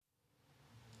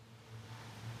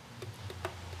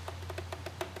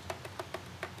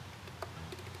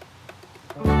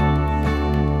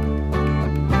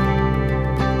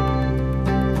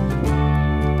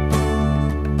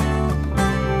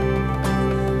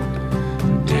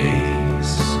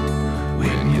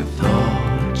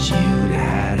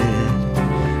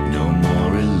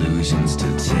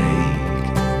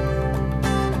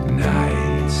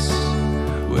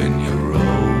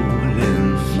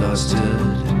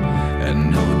and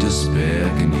no despair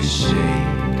can you shake.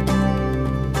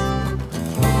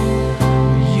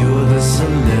 You're the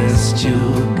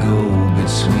celestial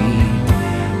go-between,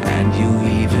 and you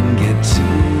even get to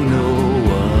know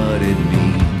what it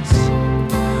means.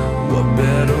 What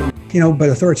better? But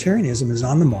authoritarianism is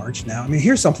on the march now. I mean,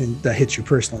 here's something that hits you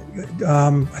personally.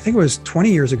 I think it was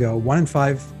 20 years ago, 1 in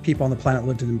 5 people on the planet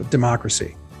lived in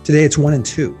democracy. Today, it's 1 in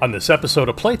 2. On this episode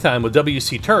of Playtime with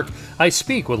W.C. Turk, I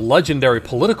speak with legendary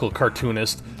political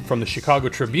cartoonist from the Chicago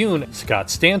Tribune, Scott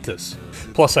Stantis.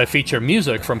 Plus, I feature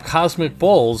music from Cosmic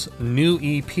Bull's new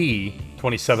EP,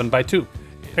 27x2.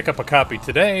 Pick up a copy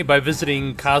today by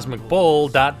visiting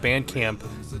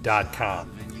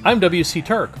cosmicbull.bandcamp.com. I'm W.C.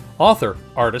 Turk, author,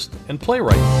 artist, and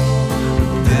playwright.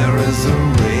 There is a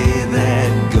ray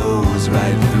that goes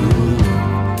right through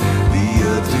the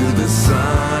earth, through the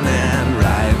sun, and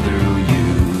right through you.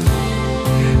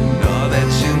 And all that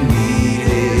you need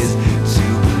is to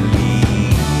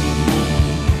believe.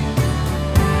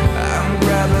 I'm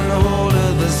grabbing hold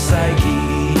of the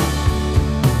psyche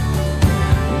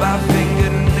by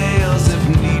fingernails if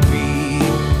need be,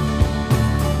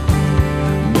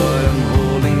 but I'm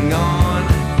holding on.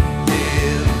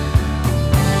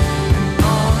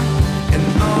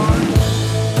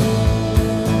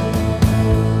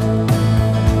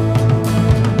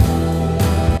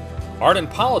 Art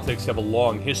and politics have a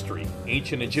long history.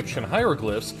 Ancient Egyptian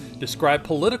hieroglyphs describe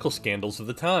political scandals of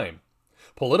the time.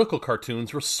 Political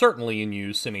cartoons were certainly in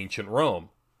use in ancient Rome.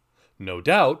 No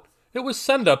doubt, it was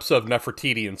send-ups of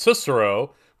Nefertiti and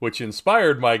Cicero which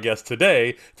inspired my guest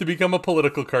today to become a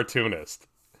political cartoonist.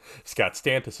 Scott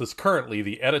Stantis is currently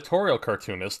the editorial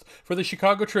cartoonist for the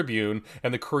Chicago Tribune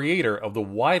and the creator of the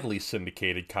widely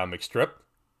syndicated comic strip,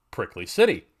 Prickly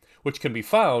City, which can be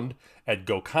found at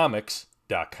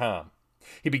gocomics.com.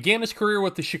 He began his career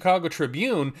with the Chicago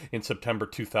Tribune in September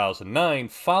 2009,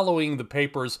 following the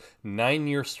paper's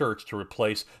 9-year search to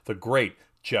replace the great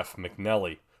Jeff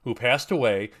McNelly, who passed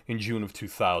away in June of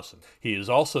 2000. He is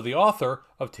also the author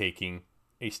of Taking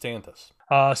a Stantis.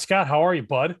 Scott, how are you,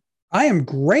 bud? I am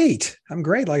great. I'm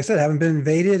great. Like I said, I haven't been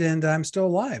invaded and I'm still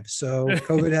alive. So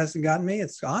COVID hasn't gotten me.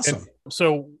 It's awesome. And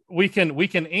so we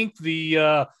can ink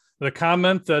the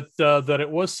comment that it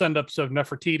was send-ups of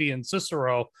Nefertiti and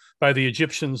Cicero by the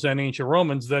Egyptians and ancient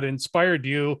Romans that inspired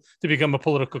you to become a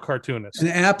political cartoonist. An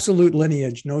absolute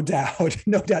lineage, no doubt.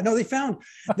 No doubt. No,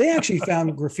 they actually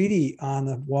found graffiti on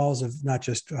the walls of not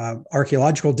just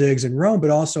archaeological digs in Rome, but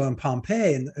also in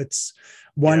Pompeii. And it's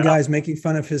one guy's making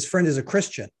fun of his friend as a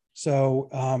Christian. So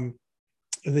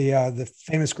the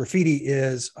famous graffiti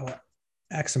is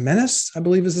Axamenus, I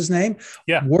believe is his name,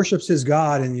 worships his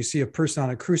God, and you see a person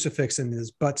on a crucifix and his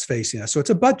butt's facing us. So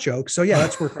it's a butt joke. So yeah,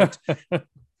 that's where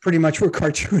pretty much where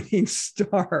cartooning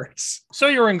starts. So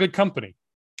you're in good company.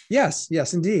 Yes,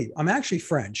 indeed. I'm actually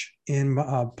French. In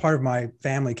part of my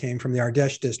family came from the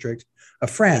Ardèche district of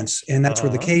France, and that's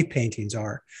where the cave paintings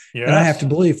are. Yes. And I have to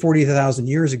believe 40,000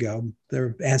 years ago,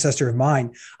 they're ancestor of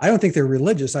mine. I don't think they're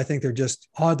religious. I think they're just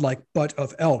odd, like butt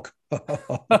of elk.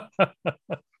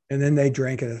 And then they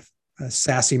drank a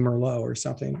sassy Merlot or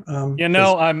something.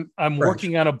 I'm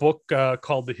working on a book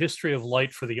called The History of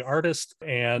Light for the Artist,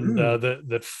 and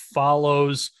that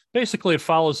follows, basically it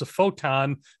follows a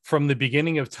photon from the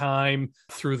beginning of time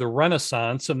through the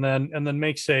Renaissance, and then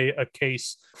makes a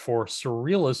case for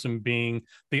surrealism being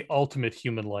the ultimate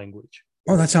human language.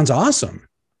 Oh, that sounds awesome.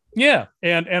 Yeah,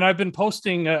 and I've been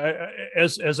posting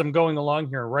as I'm going along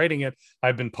here and writing it.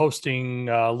 I've been posting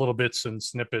little bits and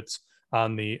snippets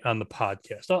on the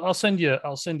podcast. I'll send you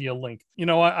a link.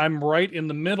 I'm right in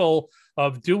the middle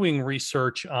of doing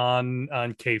research on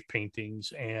cave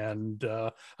paintings and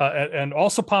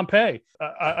also Pompeii.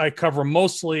 I cover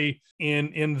mostly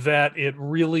in that it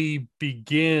really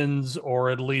begins, or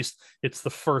at least it's the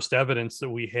first evidence that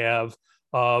we have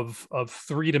of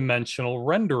three-dimensional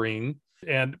rendering.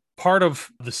 And part of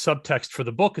the subtext for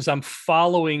the book is I'm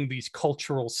following these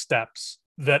cultural steps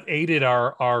that aided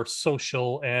our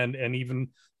social and even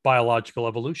biological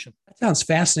evolution. That sounds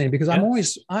fascinating, because I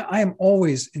am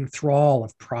always in thrall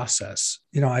of process.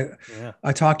 I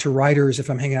talk to writers. If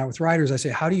I'm hanging out with writers, I say,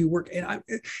 how do you work? And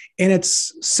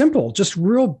it's simple, just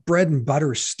real bread and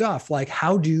butter stuff. Like,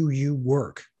 how do you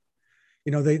work?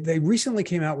 They recently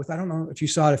came out with, I don't know if you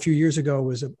saw it a few years ago, it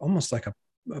was almost like a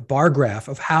bar graph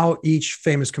of how each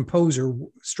famous composer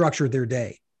structured their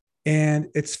day. And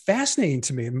it's fascinating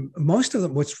to me. Most of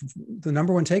them, what's the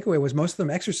number one takeaway was most of them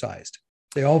exercised.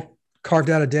 They all carved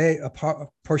out a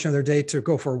portion of their day to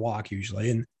go for a walk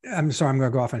usually. And I'm sorry, I'm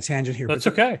going to go off on a tangent here. That's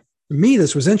okay. For me,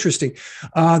 this was interesting.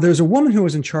 There's a woman who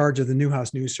was in charge of the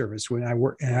Newhouse News Service when I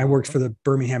worked, and I worked for the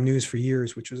Birmingham News for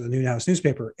years, which was a Newhouse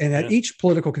newspaper. And at each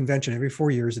political convention, every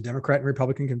 4 years, a Democrat and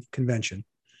Republican convention,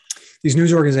 these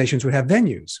news organizations would have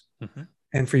venues. Mm-hmm.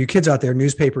 And for you kids out there,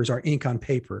 newspapers are ink on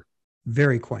paper.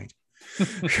 Very quaint.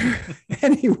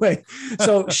 Anyway,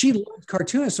 so she loved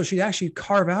cartoonists. So she'd actually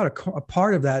carve out a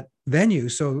part of that venue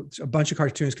so a bunch of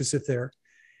cartoonists could sit there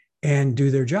and do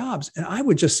their jobs. And I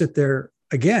would just sit there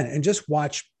again and just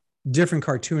watch different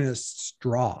cartoonists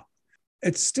draw.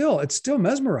 It's still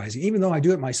mesmerizing, even though I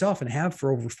do it myself and have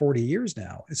for over 40 years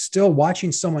now. It's still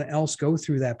watching someone else go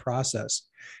through that process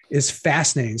is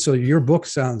fascinating. So your book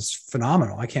sounds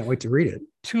phenomenal. I can't wait to read it.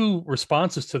 Two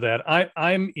responses to that.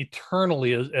 I'm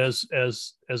eternally, as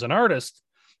an artist,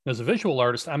 as a visual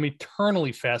artist, I'm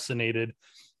eternally fascinated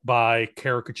by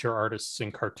caricature artists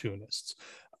and cartoonists.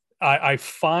 I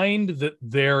find that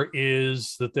there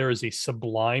is a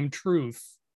sublime truth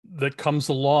that comes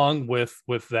along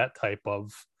with that type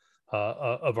of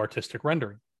artistic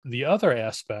rendering. The other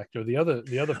aspect, or the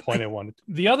other point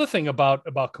the other thing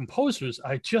about composers,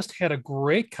 I just had a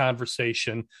great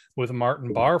conversation with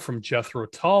Martin Barr from Jethro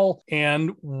Tull,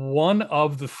 and one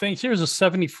of the things, here's a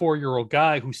 74-year-old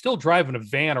guy who's still driving a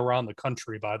van around the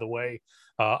country, by the way,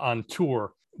 on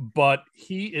tour, but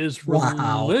he is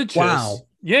religious. Wow.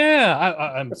 Yeah,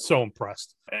 I'm so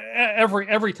impressed.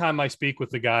 Every time I speak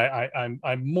with the guy,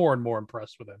 I'm more and more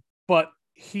impressed with him. But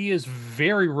he is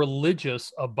very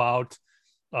religious about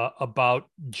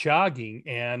jogging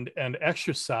and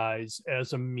exercise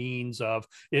as a means of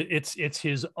it's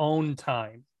his own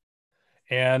time.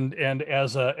 And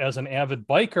as an avid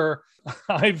biker,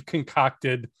 I've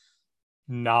concocted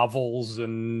novels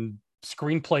and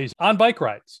screenplays on bike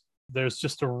rides. There's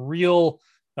just a real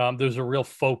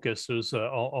focus. There's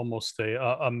almost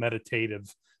a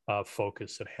meditative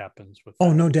focus that happens with that.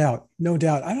 Oh, no doubt.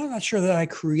 I'm not sure that I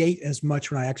create as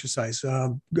much when I exercise.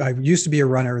 I used to be a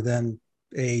runner, then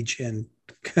age and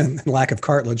lack of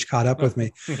cartilage caught up with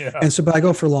me. Yeah. And so, but I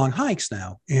go for long hikes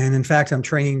now. And in fact, I'm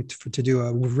training to do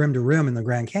a rim to rim in the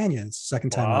Grand Canyon. It's the second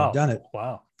time I've done it.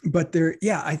 Wow. But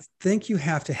I think you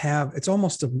have to have, it's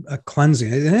almost a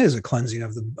cleansing. It is a cleansing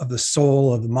of the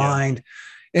soul, of the mind,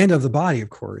 and of the body, of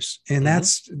course. And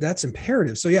that's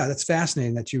imperative. So yeah, that's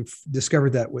fascinating that you've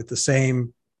discovered that with the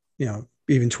same,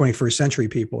 even 21st century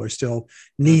people are still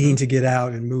needing to get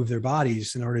out and move their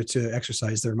bodies in order to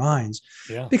exercise their minds.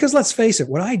 Yeah. Because let's face it,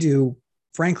 what I do,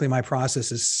 frankly, my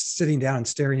process is sitting down and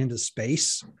staring into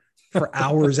space for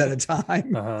hours at a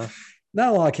time. Uh-huh. Not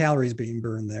a lot of calories being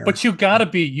burned there. But you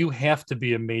have to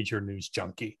be a major news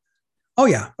junkie. Oh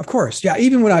yeah, of course. Yeah.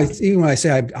 Even when I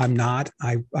say I'm not,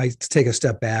 I take a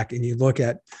step back and you look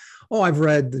at, I've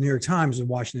read the New York Times and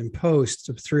Washington Post,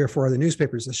 3 or 4 other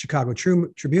newspapers, the Chicago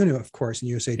Tribune, of course, and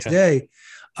USA Today.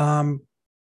 So,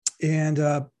 and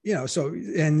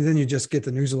then you just get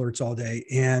the news alerts all day.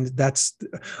 And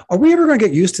are we ever going to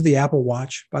get used to the Apple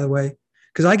Watch, by the way?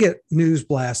 Because I get news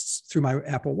blasts through my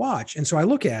Apple Watch. And so I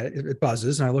look at it, it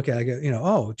buzzes, and I look at it, I go,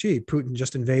 Putin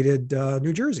just invaded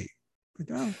New Jersey.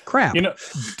 Oh, crap.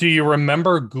 Do you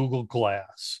remember Google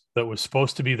Glass? That was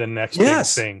supposed to be the next big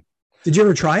thing. Did you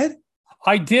ever try it?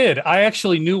 I did. I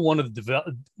actually knew one of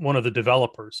the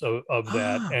developers of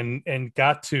that, and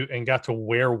got to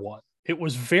wear one. It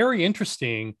was very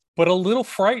interesting, but a little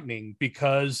frightening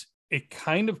because it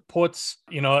kind of puts,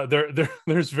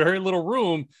 there's very little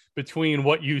room between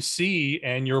what you see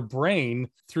and your brain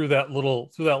through that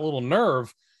little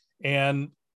nerve, and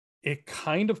it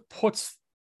kind of puts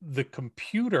the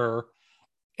computer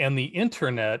and the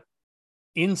internet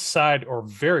inside or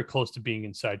very close to being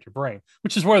inside your brain,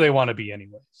 which is where they want to be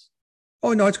anyways.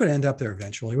 Oh no, it's going to end up there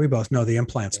eventually. We both know the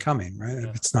implant's coming, right? Yeah.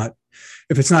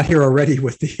 If it's not here already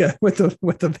with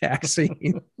the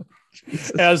vaccine.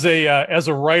 As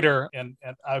a writer, and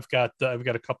I've got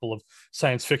a couple of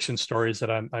science fiction stories that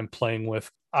I'm playing with.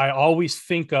 I always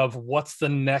think of what's the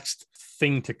next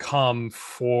thing to come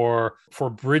for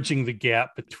bridging the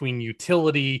gap between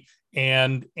utility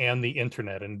and the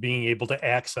internet and being able to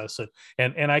access it.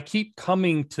 And I keep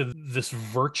coming to this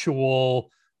virtual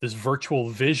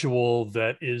visual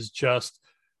that is just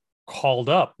called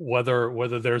up,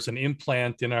 whether there's an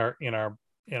implant in our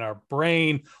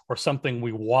brain or something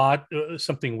we watch,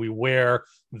 something we wear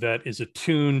that is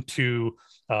attuned to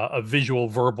a visual,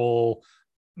 verbal,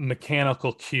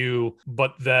 mechanical cue,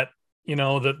 but that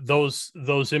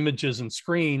those images and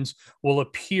screens will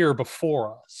appear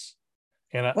before us.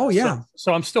 And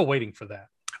so I'm still waiting for that.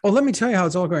 Oh, let me tell you how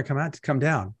it's all going to come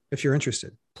down if you're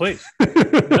interested. Please.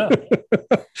 Yeah.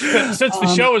 Since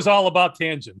the show is all about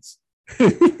tangents.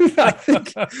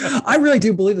 I really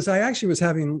do believe this. I actually was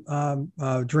having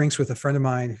drinks with a friend of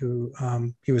mine who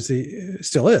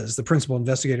still is the principal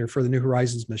investigator for the New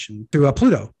Horizons mission to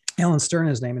Pluto. Alan Stern,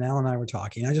 his name, and Alan and I were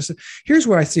talking. I just said, here's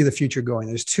where I see the future going.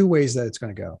 There's two ways that it's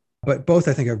going to go, but both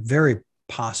I think are very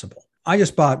possible.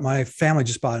 My family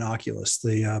just bought an Oculus,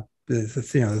 the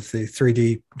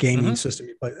 3D gaming system.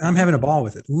 But I'm having a ball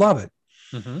with it. Love it.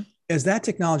 As that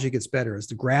technology gets better, as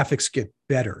the graphics get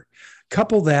better,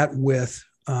 couple that with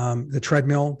the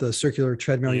treadmill, the circular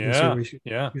treadmill, you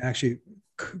can actually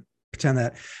pretend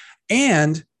that,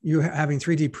 and you having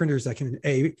 3D printers that can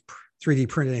 3D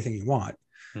print anything you want.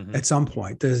 At some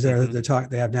point, they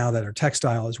have now that are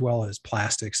textile as well as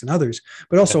plastics and others,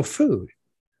 but also food.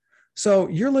 So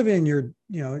you're living in your,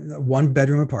 one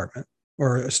bedroom apartment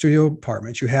or a studio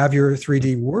apartment. You have your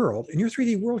 3D world, and your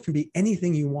 3D world can be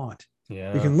anything you want.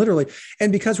 Yeah. You can literally,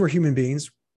 and because we're human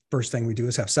beings, first thing we do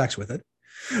is have sex with it.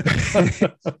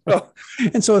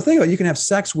 So the thing about it, you can have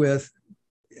sex with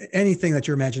anything that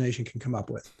your imagination can come up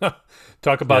with.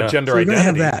 Talk about gender so you're identity.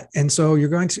 Going to have that. And so you're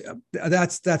going to,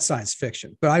 that's science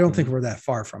fiction, but I don't think we're that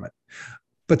far from it.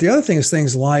 But the other thing is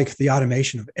things like the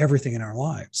automation of everything in our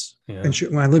lives. Yeah. And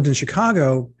when I lived in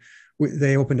Chicago,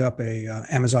 they opened up a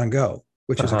Amazon Go,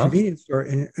 which is a convenience store.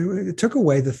 And it took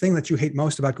away the thing that you hate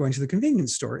most about going to the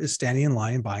convenience store is standing in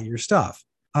line and buying your stuff.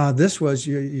 This was,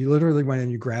 you literally went in,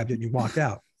 you grabbed it, and you walked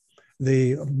out.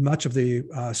 Much of the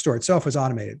store itself was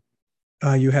automated.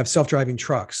 You have self-driving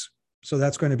trucks. So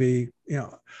that's going to be,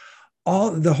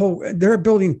 they're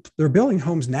building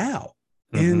homes now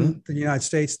in the United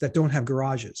States that don't have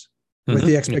garages with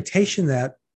the expectation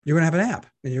that you're going to have an app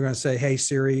and you're going to say, hey,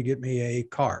 Siri, get me a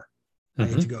car. I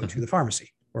need to go to the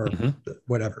pharmacy or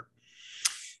whatever.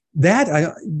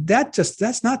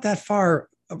 That's not that far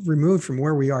removed from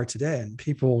where we are today. And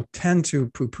people tend to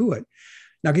poo-poo it.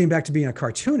 Now, getting back to being a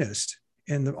cartoonist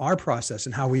and our process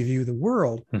and how we view the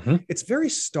world, it's very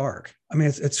stark. I mean,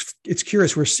 it's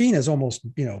curious. We're seen as almost,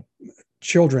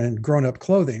 children in grown-up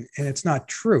clothing, and it's not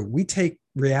true. We take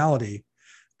reality,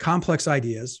 complex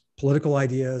ideas, political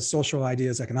ideas, social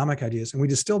ideas, economic ideas, and we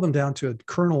distill them down to a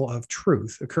kernel of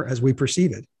truth as we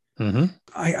perceive it.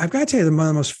 I've got to tell you, one of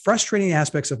the most frustrating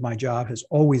aspects of my job has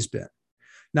always been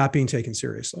not being taken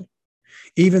seriously.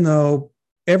 Even though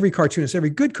every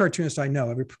good cartoonist I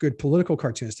know, every good political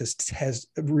cartoonist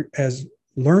has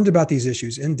learned about these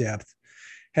issues in depth,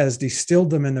 has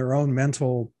distilled them in their own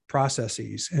mental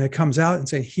processes, and it comes out and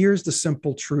saying, here's the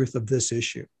simple truth of this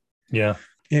issue. Yeah.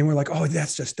 And we're like, oh,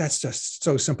 that's just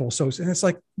so simple. And it's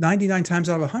like 99 times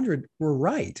out of 100, we're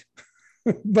right.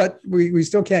 But we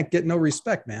still can't get no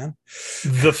respect, man.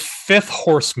 The Fifth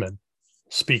Horseman,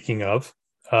 speaking of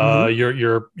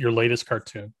your latest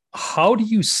cartoon, how do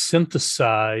you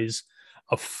synthesize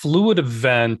a fluid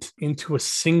event into a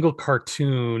single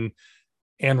cartoon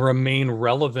and remain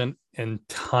relevant and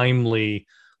timely?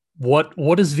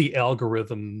 What is the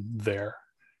algorithm there?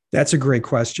 That's a great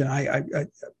question.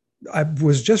 I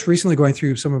was just recently going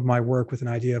through some of my work with an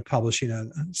idea of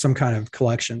publishing some kind of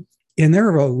collection. And there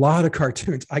are a lot of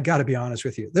cartoons. I got to be honest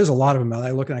with you. There's a lot of them that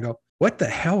I look and I go, what the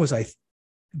hell was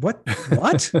what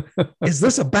is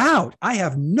this about? I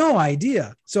have no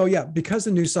idea. So yeah, because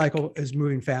the news cycle is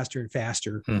moving faster and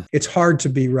faster, it's hard to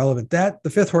be relevant. The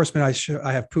Fifth Horseman,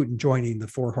 I have Putin joining the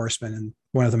Four Horsemen and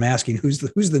one of them asking who's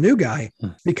the new guy,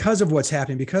 because of what's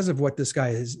happening, because of what this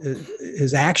guy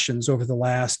his actions over the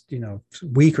last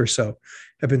week or so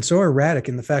have been so erratic,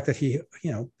 in the fact that he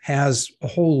has a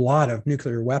whole lot of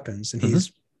nuclear weapons, and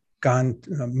he's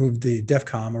moved the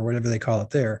DEFCON or whatever they call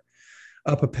it there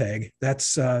up a peg.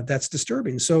 That's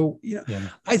disturbing. So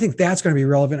I think that's going to be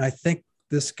relevant. I think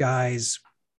this guy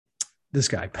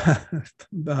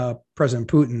President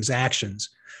Putin's actions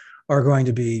are going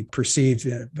to be perceived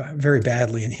very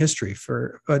badly in history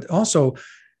but also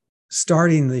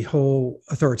starting the whole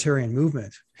authoritarian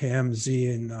movement, him, Xi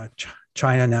in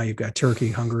China. Now you've got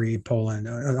Turkey, Hungary, Poland,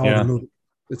 all the movement.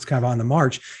 It's kind of on the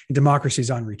march, and democracy's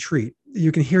on retreat.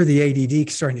 You can hear the ADD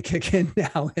starting to kick in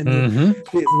now. And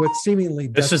what's seemingly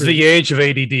this is the age of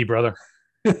ADD, brother.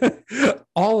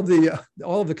 all of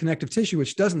the connective tissue,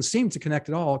 which doesn't seem to connect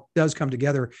at all, does come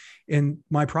together. And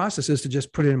my process is to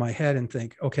just put it in my head and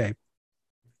think, okay,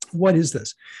 what is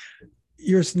this?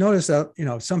 You notice that,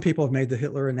 some people have made the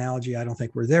Hitler analogy. I don't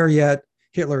think we're there yet.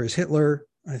 Hitler is Hitler.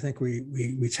 I think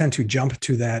we tend to jump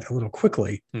to that a little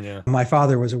quickly. Yeah. My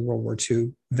father was a World War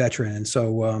II veteran. And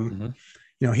so,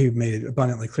 he made it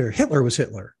abundantly clear Hitler was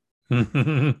Hitler.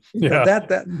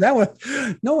 That one,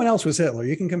 no one else was Hitler.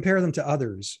 You can compare them to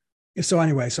others. So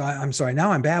anyway, I'm sorry.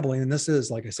 Now I'm babbling, and this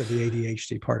is, like I said, the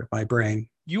ADHD part of my brain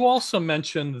You also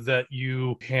mentioned that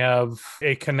you have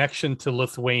a connection to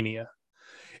Lithuania.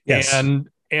 Yes.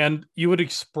 And you would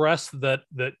express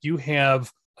that you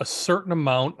have a certain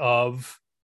amount of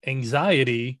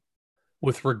anxiety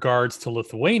with regards to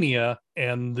Lithuania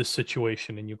and the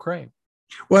situation in Ukraine.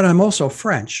 Well, I'm also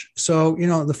French. So,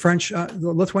 the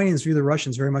the Lithuanians view the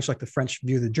Russians very much like the French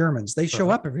view the Germans. They show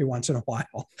up every once in a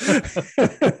while,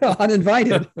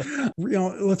 uninvited.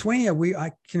 Lithuania,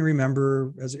 I can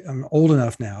remember, as I'm old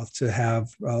enough now to have,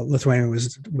 Lithuania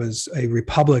was a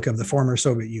republic of the former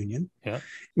Soviet Union. Yeah.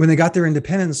 When they got their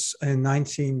independence in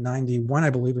 1991, I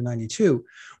believe, or 92,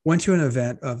 went to an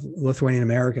event of Lithuanian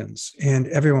Americans, and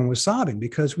everyone was sobbing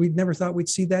because we'd never thought we'd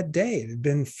see that day. It had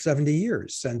been 70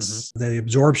 years since the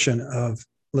absorption of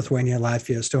Lithuania,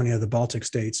 Latvia, Estonia, the Baltic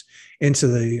states into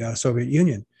the Soviet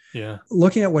Union. Yeah.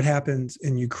 Looking at what happened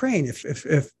in Ukraine, if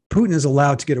Putin is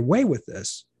allowed to get away with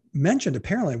this, mentioned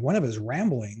apparently in one of his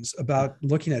ramblings about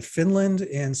looking at Finland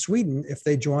and Sweden if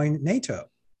they join NATO.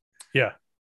 Yeah.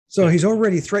 So he's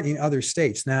already threatening other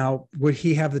states. Now, would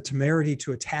he have the temerity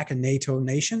to attack a NATO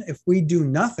nation if we do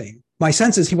nothing? My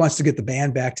sense is he wants to get the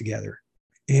band back together.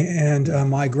 And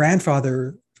my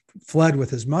grandfather fled with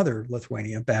his mother,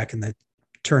 Lithuania, back in the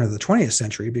turn of the 20th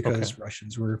century because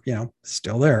Russians were,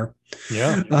 still there.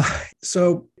 Yeah.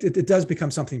 So it does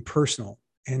become something personal.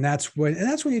 And that's when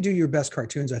you do your best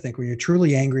cartoons, I think, when you're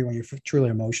truly angry, when you're truly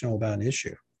emotional about an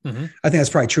issue. Mm-hmm. I think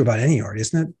that's probably true about any art,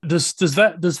 isn't it? Does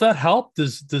that help?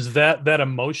 Does that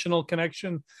emotional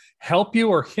connection help you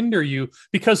or hinder you?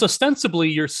 Because ostensibly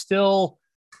you're still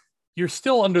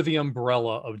under the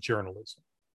umbrella of journalism.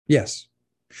 Yes.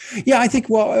 Yeah, I think,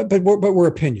 but we're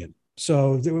opinion.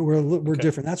 So we're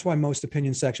different. That's why most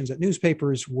opinion sections at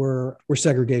newspapers were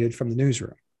segregated from the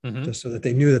newsroom, just so that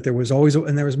they knew that there was always,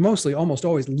 and there was almost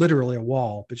always literally a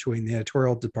wall between the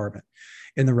editorial department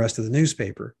and the rest of the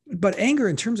newspaper. But anger,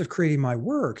 in terms of creating my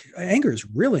work, anger is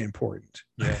really important.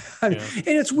 Yeah, And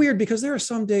it's weird because there are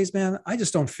some days, man, I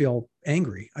just don't feel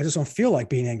angry. I just don't feel like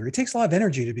being angry. It takes a lot of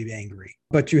energy to be angry,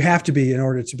 but you have to be, in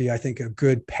order to be, I think, a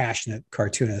good, passionate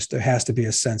cartoonist, there has to be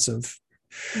a sense of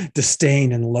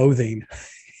disdain and loathing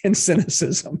and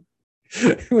cynicism,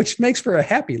 which makes for a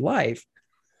happy life.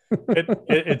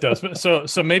 It does.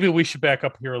 So maybe we should back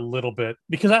up here a little bit,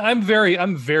 because I'm very,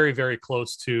 very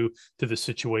close to the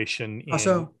situation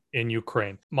in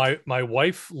Ukraine. My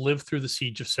wife lived through the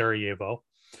siege of Sarajevo.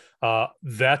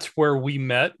 That's where we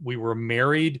met. We were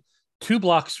married 2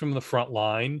 blocks from the front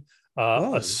line.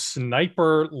 A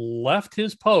sniper left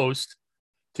his post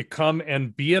to come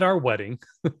and be at our wedding.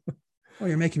 Oh,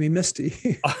 you're making me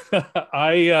misty.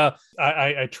 I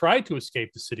tried to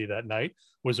escape the city that night,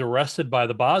 was arrested by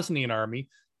the Bosnian army,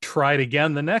 tried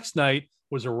again the next night,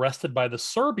 was arrested by the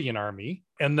Serbian army,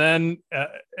 and then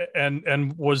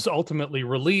and was ultimately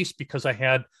released because I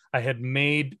had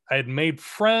made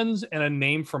friends and a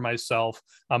name for myself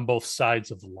on both sides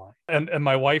of the line. And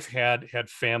my wife had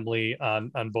family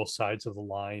on both sides of the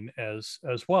line as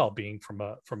well, being from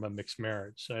a mixed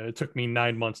marriage. It took me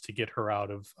 9 months to get her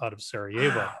out of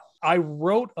Sarajevo. I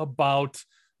wrote about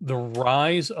the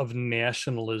rise of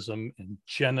nationalism and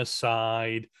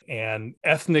genocide and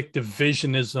ethnic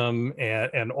divisionism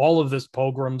and all of this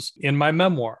pogroms in my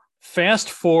memoir. Fast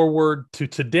forward to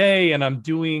today, and I'm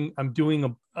doing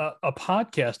a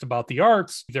podcast about the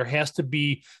arts. There has to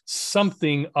be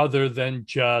something other than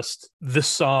just this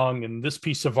song and this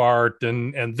piece of art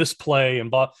and this play and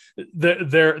blah.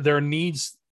 There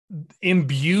needs,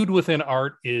 imbued within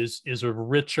art is a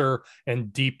richer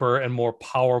and deeper and more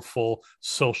powerful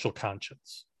social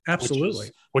conscience.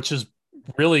 Absolutely. Which is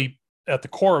really at the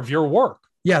core of your work.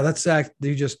 Yeah, that's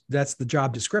the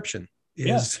job description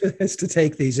is to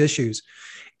take these issues.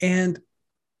 And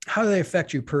how do they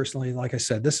affect you personally? Like I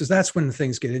said, that's when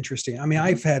things get interesting. I mean,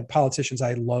 I've had politicians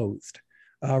I loathed.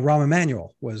 Rahm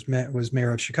Emanuel was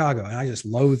mayor of Chicago, and I just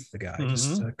loathed the guy. I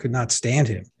just could not stand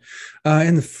him.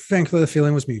 And frankly, the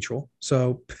feeling was mutual.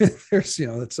 So there's,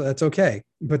 that's okay.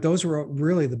 But those were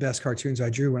really the best cartoons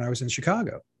I drew when I was in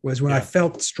Chicago, was when I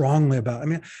felt strongly about, I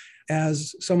mean,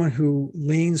 as someone who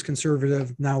leans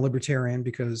conservative, now libertarian,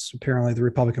 because apparently the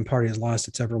Republican Party has lost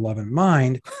its ever loving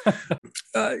mind.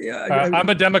 I'm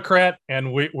a Democrat,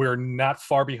 and we're not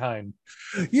far behind.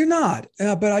 You're not,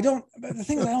 but the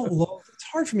thing is, I don't love. It's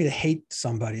hard for me to hate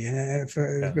somebody, and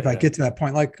if I get to that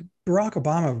point, like Barack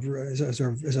Obama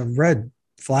is a red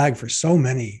flag for so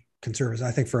many conservatives, I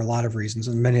think, for a lot of reasons,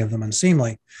 and many of them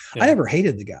unseemly. I never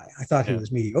hated the guy. I thought he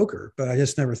was mediocre, but I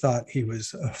just never thought he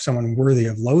was someone worthy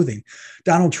of loathing.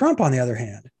 Donald Trump, on the other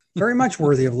hand, very much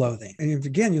worthy of loathing. And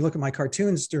again, you look at my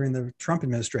cartoons during the Trump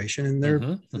administration, and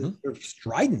they're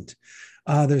strident.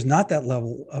 There's not that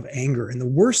level of anger. And the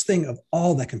worst thing of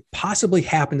all that can possibly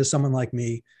happen to someone like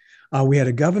me, we had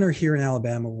a governor here in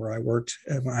Alabama where I worked.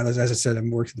 As I said, I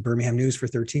worked at the Birmingham News for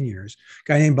 13 years. A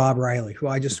guy named Bob Riley, who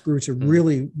I just grew to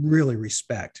really, really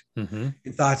respect. And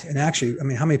thought, and actually, I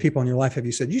mean, how many people in your life have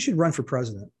you said, you should run for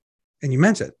president? And you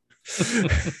meant it.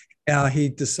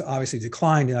 He obviously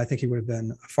declined, and I think he would have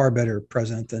been a far better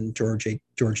president than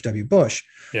George W. Bush.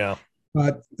 Yeah.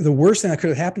 But the worst thing that could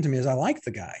have happened to me is I liked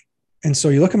the guy. And so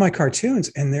you look at my cartoons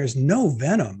and there's no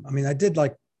venom. I mean, I did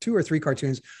like 2 or 3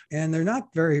 cartoons and they're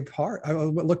not very hard. I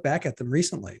look back at them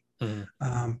recently. And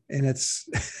it's,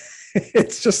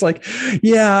 it's just like,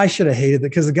 yeah, I should have hated it,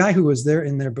 because the guy who was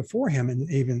in there before him, and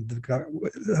even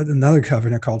another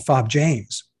governor called Bob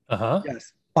James.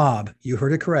 Yes, Bob, you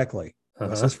heard it correctly.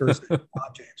 Was his first name,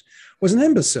 Bob James, was an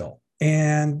imbecile.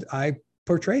 And I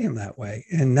portrayed him that way.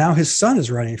 And now his son is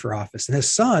running for office, and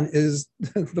his son is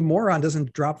the moron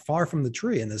doesn't drop far from the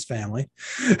tree in this family.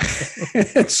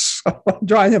 And so I'm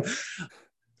drawing him.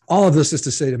 All of this is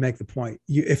to say, to make the point,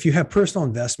 if you have personal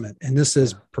investment, and this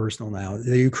is personal now,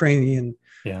 the Ukrainian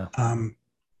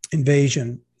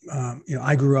invasion.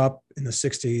 I grew up in the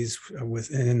 60s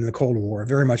and in the Cold War,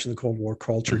 very much in the Cold War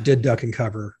culture, did duck and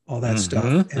cover, all that stuff.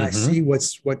 And I see what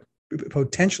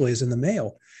potentially is in the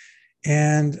mail.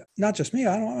 And not just me,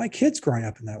 I don't want my kids growing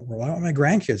up in that world. I don't want my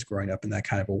grandkids growing up in that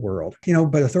kind of a world,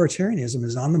 but authoritarianism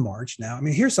is on the march now. I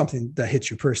mean, here's something that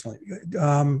hits you personally.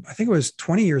 I think it was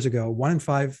 20 years ago, 1 in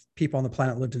 5 people on the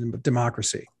planet lived in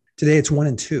democracy. Today, it's 1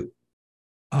 in 2.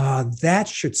 That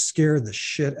should scare the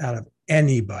shit out of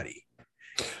anybody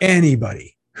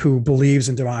who believes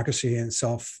in democracy and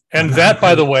self. And that,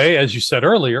 by the way, as you said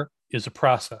earlier, is a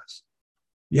process.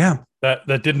 Yeah. That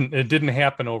didn't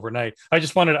happen overnight.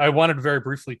 I wanted very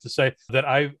briefly to say that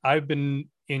I've been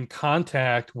in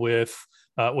contact with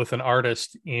an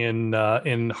artist in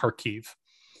Kharkiv,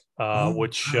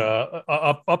 which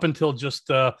up until just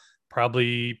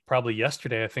probably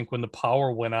yesterday, I think, when the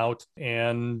power went out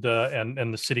and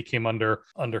the city came under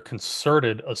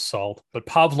concerted assault. But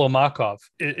Pavlo Makov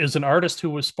is an artist who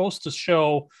was supposed to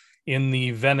show in the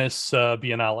Venice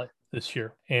Biennale this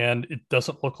year, and it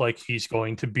doesn't look like he's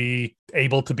going to be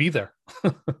able to be there.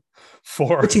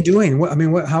 What's he doing?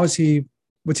 What's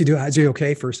he doing? Is he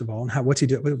okay, first of all? And what's he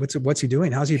doing? What's he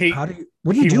doing? What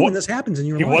do you do when this happens in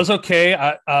your life? He was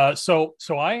okay. So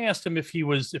I asked him if he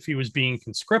was being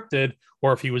conscripted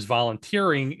or if he was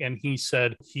volunteering, and he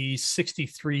said he's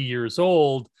 63 years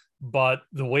old, but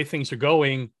the way things are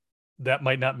going, that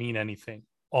might not mean anything.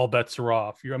 All bets are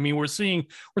off. We're seeing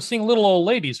little old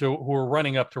ladies who are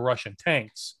running up to Russian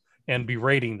tanks and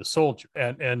berating the soldier,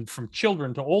 and from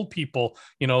children to old people,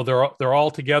 they're all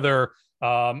together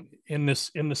in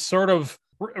this sort of,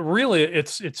 really,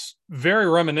 it's very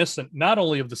reminiscent not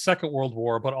only of the Second World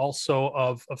War, but also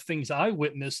of things I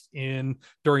witnessed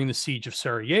during the siege of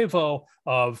Sarajevo,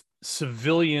 of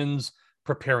civilians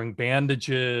preparing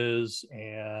bandages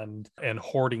and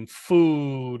hoarding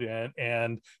food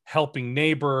and helping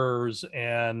neighbors,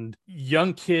 and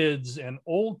young kids and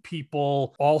old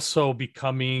people also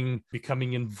becoming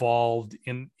involved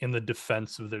in the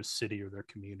defense of their city or their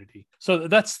community. So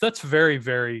that's very,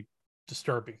 very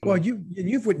disturbing. Well,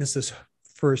 you've witnessed this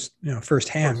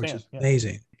firsthand, which is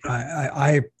amazing.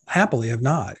 I happily have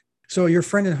not. So your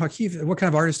friend in Kharkiv, what kind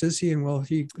of artist is he? And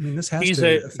this has he's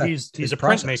to a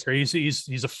printmaker.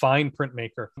 He's a fine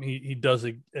printmaker. He does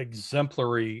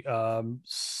exemplary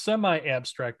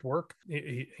semi-abstract work.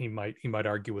 He might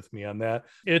argue with me on that.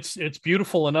 It's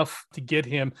beautiful enough to get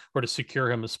him or to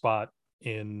secure him a spot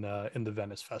in the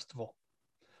Venice Festival.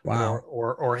 Wow.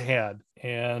 Or had.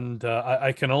 And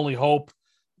I can only hope,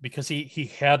 because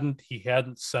he hadn't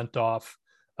sent off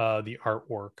the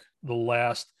artwork, the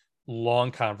last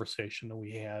long conversation that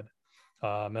we had,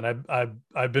 and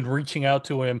I've been reaching out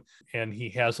to him, and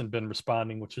he hasn't been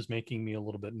responding, which is making me a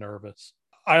little bit nervous.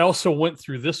 I also went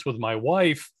through this with my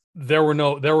wife. There were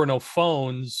no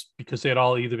phones, because they had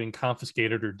all either been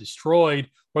confiscated or destroyed,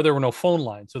 or there were no phone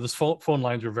lines. So this phone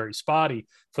lines were very spotty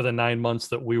for the 9 months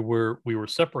that we were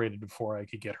separated before I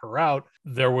could get her out.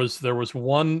 There was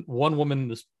one woman,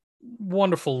 this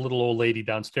wonderful little old lady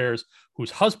downstairs,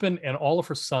 whose husband and all of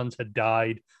her sons had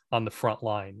died on the front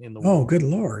line in the war. Oh, good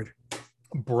Lord.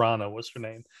 Brana was her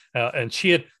name. And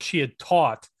she had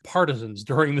taught partisans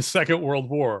during the Second World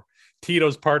War,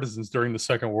 Tito's partisans during the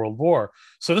Second World War.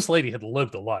 So this lady had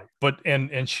lived a life,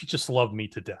 and she just loved me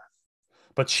to death.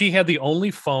 But she had the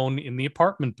only phone in the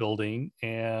apartment building,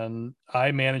 and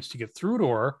I managed to get through to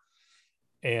her.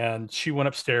 And she went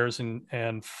upstairs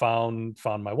and found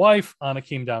my wife. Anna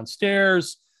came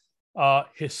downstairs,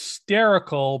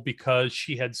 hysterical, because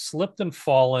she had slipped and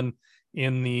fallen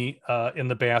in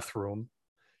the bathroom,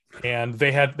 and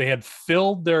they had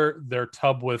filled their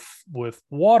tub with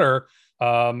water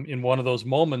in one of those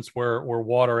moments where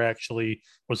water actually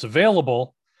was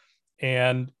available,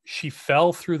 and she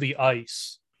fell through the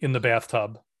ice in the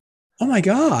bathtub. Oh my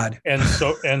God. And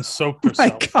soaked Oh my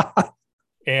herself. God.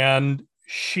 And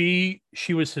she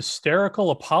was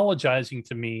hysterical, apologizing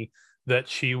to me that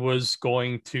she was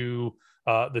going to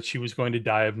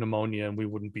die of pneumonia and we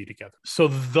wouldn't be together. So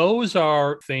those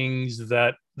are things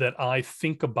that I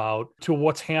think about to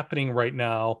what's happening right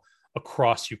now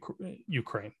across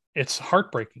Ukraine. It's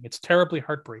heartbreaking. It's terribly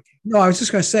heartbreaking. No, I was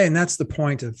just going to say, and that's the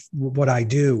point of what I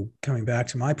do, coming back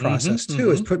to my process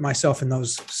too, is put myself in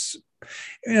those,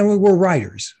 we're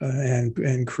writers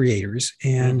and creators.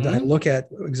 And I look at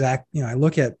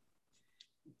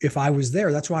if I was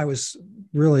there, that's why I was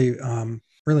really,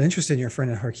 really interested in your friend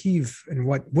in Kharkiv and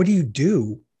what do you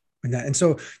do in that? And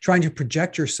so trying to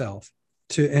project yourself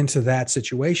into that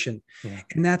situation. Yeah.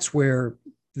 And that's where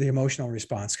the emotional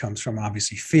response comes from,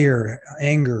 obviously fear,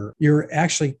 anger. You're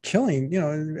actually killing,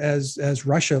 as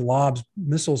Russia lobs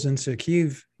missiles into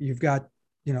Kyiv, you've got,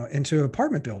 into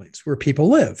apartment buildings where people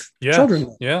live, children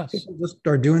live. Yes. People just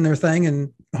are doing their thing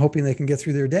and hoping they can get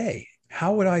through their day.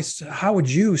 How would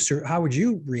you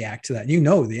react to that? You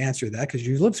know the answer to that because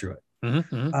you lived through it.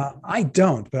 I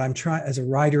don't, but I'm trying, as a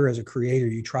writer, as a creator,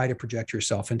 you try to project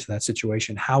yourself into that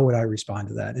situation. How would I respond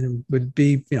to that? And it would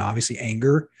be, obviously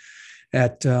anger.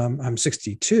 I'm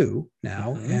 62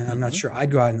 now, and I'm not sure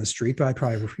I'd go out in the street, but I'd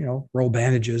probably, roll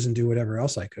bandages and do whatever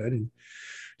else I could and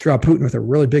draw Putin with a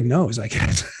really big nose, I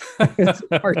guess. As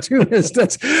a cartoonist,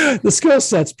 the skill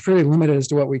set's pretty limited as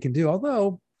to what we can do.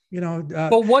 Although,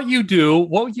 but what you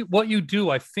do,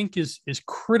 I think is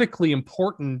critically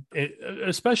important,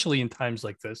 especially in times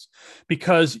like this,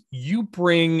 because you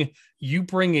bring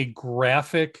a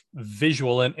graphic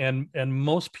visual, and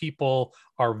most people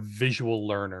are visual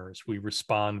learners. We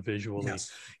respond visually. Yes.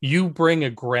 You bring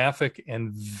a graphic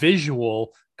and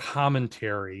visual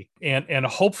commentary, and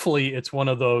hopefully it's one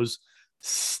of those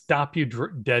stop you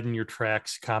dead in your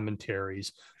tracks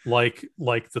commentaries, like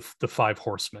the Five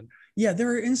Horsemen. Yeah,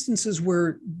 there are instances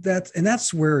where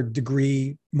that's where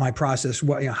degree my process,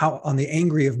 how on the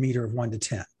angry of meter of 1 to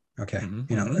 10. Okay.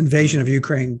 Invasion of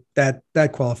Ukraine, that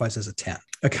qualifies as a 10.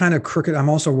 A kind of crooked. I'm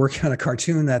also working on a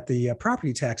cartoon that the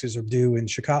property taxes are due in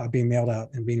Chicago, being mailed out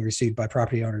and being received by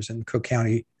property owners in Cook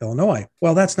County, Illinois.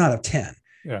 Well, that's not a 10.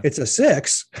 Yeah. It's a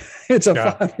 6. It's a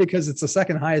 5 because it's the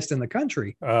second highest in the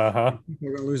country. We're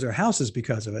going to lose our houses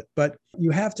because of it. But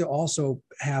you have to also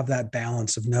have that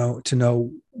balance of know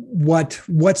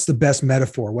what's the best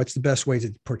metaphor, what's the best way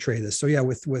to portray this. So yeah,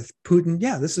 with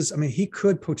Putin, he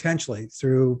could potentially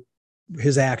through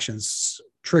his actions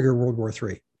trigger World War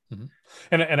III.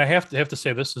 And I have to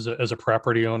say this as a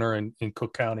property owner in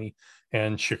Cook County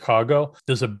and Chicago,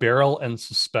 does a barrel and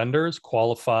suspenders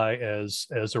qualify as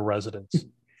a residence?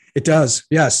 It does.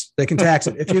 Yes, they can tax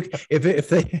it. If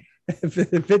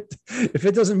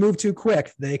it doesn't move too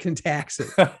quick, they can tax it.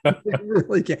 They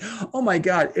really can. Oh my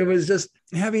God. It was just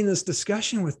having this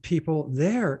discussion with people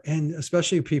there, and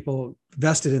especially people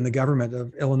vested in the government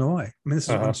of Illinois.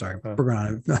 I'm sorry, we're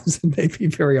going to may be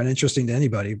very uninteresting to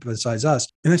anybody besides us.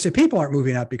 And they say people aren't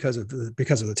moving out because of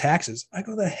the taxes. I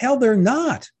go, the hell they're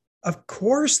not. Of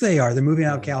course they are. They're moving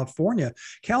out of California.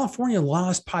 California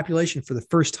lost population for the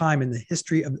first time in the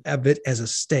history of it as a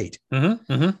state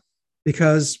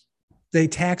because they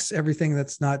tax everything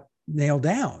that's not nailed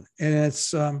down. And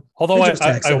it's although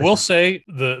I will say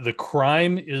the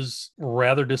crime is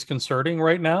rather disconcerting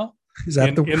right now. Is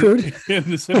that the word?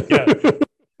 In the city? Yeah.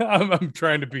 I'm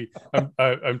trying to be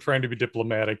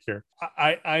diplomatic here.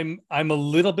 I'm a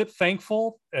little bit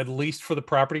thankful, at least for the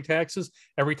property taxes.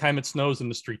 Every time it snows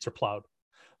and the streets are plowed.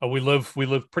 We live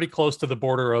pretty close to the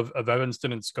border of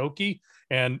Evanston and Skokie,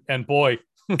 and boy,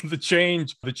 the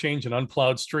change in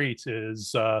unplowed streets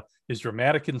is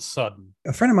dramatic and sudden.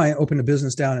 A friend of mine opened a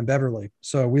business down in Beverly,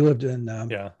 so we lived in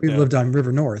lived on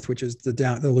River North, which is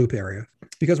the Loop area.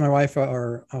 Because my wife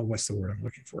what's the word I'm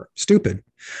looking for? Stupid.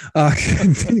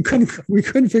 We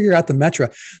couldn't figure out the metro,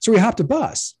 so we hopped a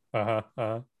bus.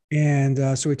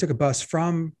 And so we took a bus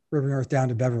from River North down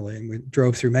to Beverly, and we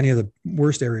drove through many of the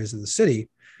worst areas of the city.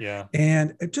 Yeah,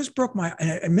 and it just broke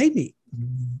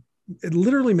it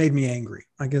literally made me angry.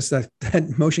 I guess that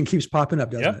emotion keeps popping up,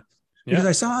 doesn't it? Because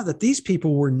I saw that these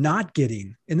people were not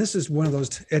getting, and this is one of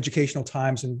those educational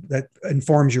times and that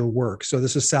informs your work. So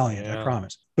this is salient, I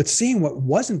promise. But seeing what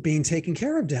wasn't being taken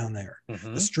care of down there,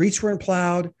 the streets weren't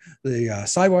plowed, the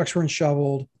sidewalks weren't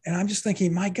shoveled. And I'm just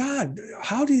thinking, my God,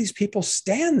 how do these people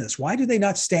stand this? Why do they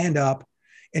not stand up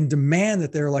and demand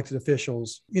that their elected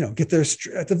officials, get their,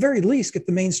 at the very least, get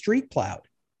the main street plowed.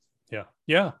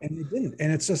 Yeah. And they didn't.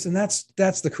 And it's just, and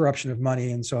that's the corruption of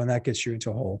money. And that gets you into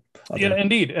a whole other... Yeah,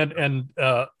 indeed.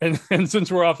 And since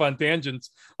we're off on tangents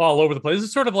all over the place,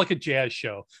 it's sort of like a jazz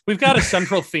show. We've got a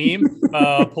central theme,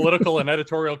 political and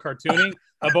editorial cartooning,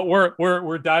 but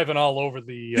we're diving all over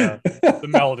the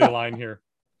melody line here.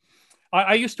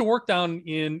 I used to work down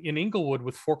in Inglewood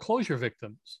with foreclosure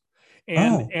victims.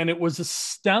 And it was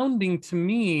astounding to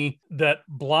me that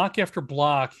block after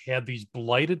block had these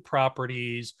blighted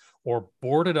properties or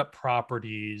boarded up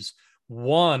properties,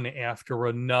 one after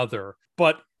another.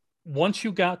 But once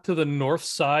you got to the north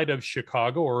side of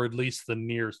Chicago, or at least the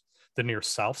near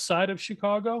south side of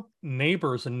Chicago,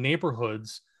 neighbors and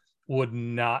neighborhoods would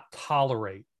not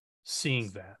tolerate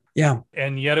seeing that. Yeah.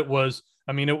 And yet it was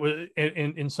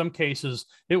in some cases,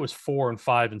 it was 4 and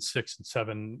 5 and 6 and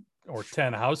 7 or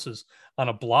 10 houses on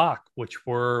a block, which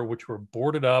were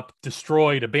boarded up,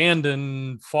 destroyed,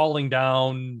 abandoned, falling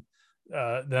down.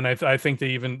 Then I think they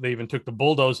even took the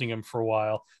bulldozing them for a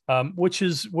while, which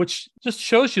just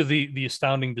shows you the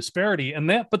astounding disparity.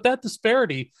 But that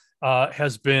disparity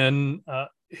has been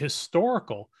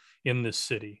historical in this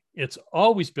city. It's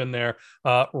always been there.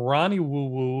 Ronnie Woo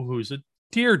Woo, who's a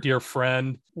dear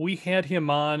friend, we had him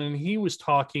on, and he was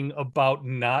talking about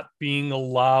not being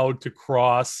allowed to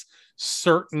cross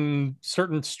certain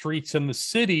streets in the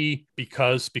city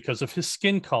because of his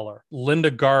skin color.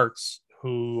 Linda Gartz,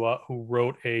 who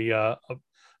wrote a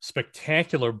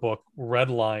spectacular book,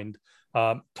 Redlined,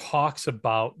 talks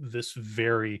about this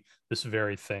very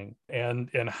thing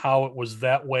and how it was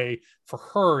that way for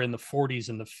her in the 40s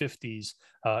and the 50s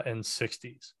and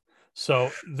 60s.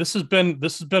 So this has been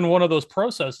one of those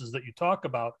processes that you talk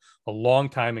about, a long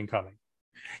time in coming.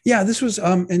 Yeah, this was,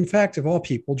 in fact, of all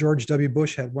people, George W.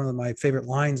 Bush had one of my favorite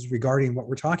lines regarding what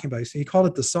we're talking about. He called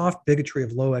it the soft bigotry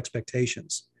of low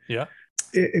expectations. Yeah.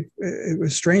 It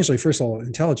was strangely, first of all,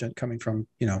 intelligent coming from,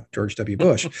 George W.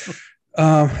 Bush,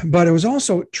 but it was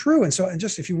also true. And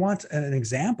just if you want an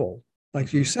example,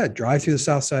 like you said, drive through the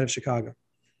south side of Chicago,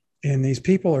 and these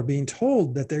people are being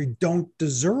told that they don't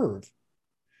deserve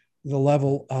the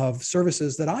level of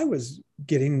services that I was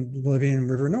getting living in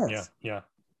River North. Yeah.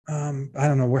 I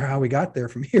don't know how we got there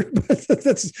from here, but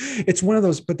it's one of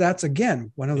those, but that's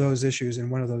again, one of those issues and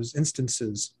one of those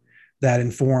instances that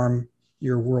inform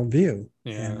your worldview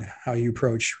and how you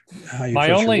approach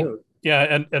your work.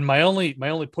 Yeah. And my only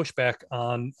pushback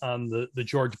on the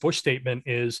George Bush statement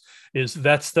is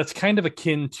that's kind of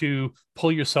akin to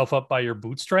pull yourself up by your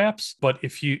bootstraps. But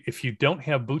if you don't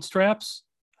have bootstraps,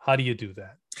 how do you do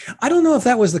that? I don't know if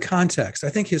that was the context. I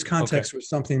think his context was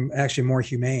something actually more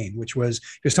humane, which was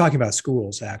he was talking about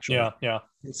schools actually. Yeah.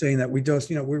 And saying that we just,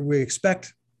 we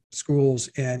expect schools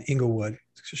in Inglewood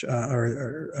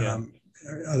or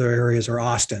other areas, or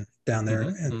Austin down there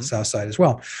in the south side as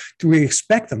well. Do we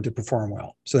expect them to perform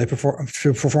well? So they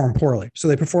perform poorly. So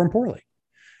they perform poorly.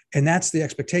 And that's the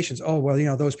expectations. Oh,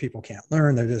 well, those people can't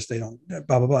learn. They don't,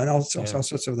 blah, blah, blah. And all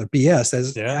sorts of the BS that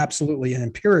is absolutely and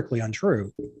empirically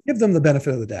untrue. Give them the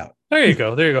benefit of the doubt. There you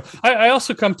go. I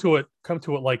also come to it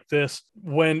like this.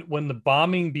 When the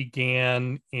bombing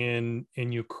began in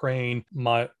Ukraine,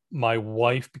 my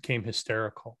wife became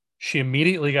hysterical. She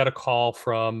immediately got a call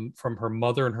from her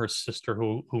mother and her sister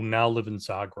who now live in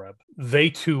Zagreb. They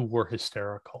too were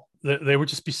hysterical. They were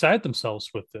just beside themselves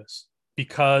with this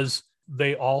because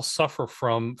they all suffer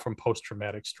from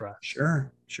post-traumatic stress.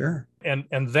 Sure.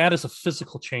 And that is a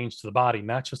physical change to the body,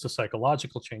 not just a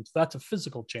psychological change. That's a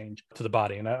physical change to the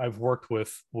body. And I've worked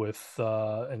with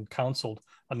and counseled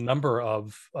a number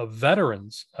of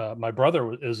veterans. My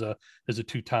brother is a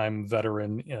 2-time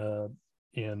veteran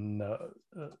in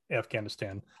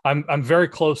Afghanistan. I'm very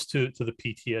close to the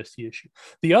PTSD issue.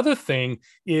 The other thing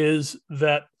is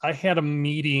that I had a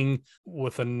meeting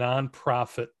with a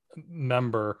nonprofit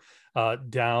member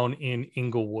down in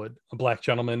Inglewood, a Black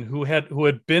gentleman who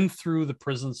had been through the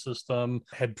prison system,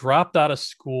 had dropped out of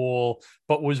school,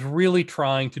 but was really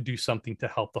trying to do something to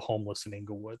help the homeless in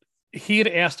Inglewood. He had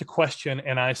asked a question,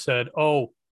 and I said,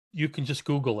 "Oh, you can just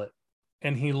Google it."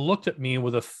 And he looked at me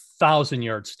with a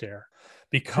 1,000-yard stare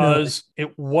because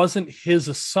it wasn't his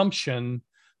assumption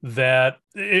that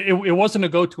it wasn't a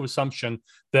go-to assumption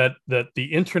that the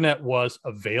internet was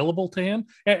available to him,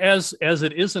 as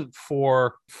it isn't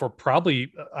for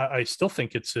probably, I still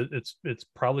think it's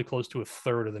probably close to a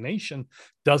third of the nation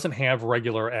doesn't have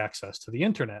regular access to the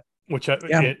internet, which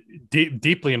it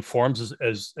deeply informs,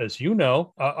 as you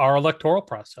know, our electoral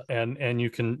process, and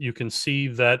you can see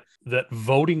that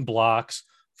voting blocks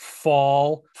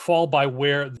fall by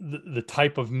where the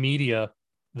type of media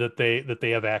that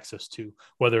they have access to,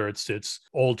 whether it's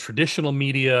old traditional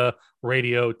media,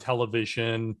 radio,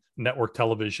 television, network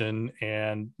television,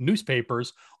 and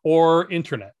newspapers, or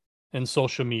internet and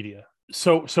social media.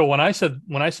 So when I said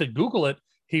Google it,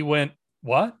 he went,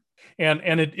 what? And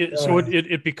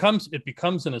it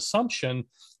becomes an assumption.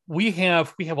 We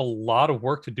have a lot of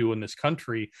work to do in this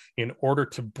country in order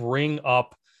to bring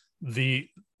up the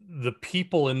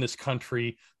people in this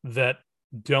country that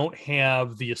don't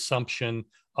have the assumption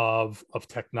of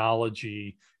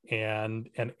technology and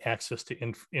access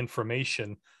to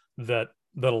information that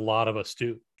a lot of us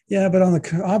do. Yeah, but on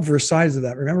the obverse sides of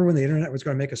that, remember when the internet was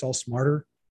going to make us all smarter?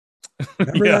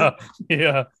 Remember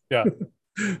that? Yeah.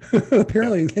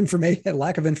 Apparently,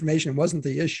 lack of information wasn't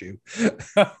the issue.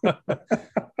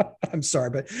 I'm sorry,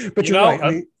 but you're right.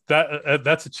 I mean,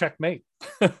 that's a checkmate.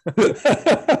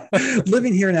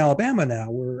 Living here in Alabama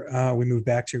now, where we moved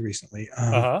back to recently,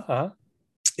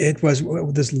 it was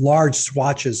this large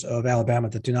swatches of Alabama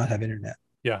that do not have internet.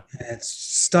 Yeah, and it's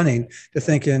stunning to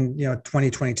think in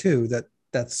 2022 that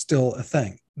that's still a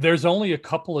thing. There's only a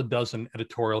couple of dozen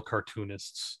editorial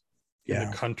cartoonists in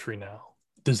the country now.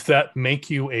 Does that make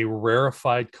you a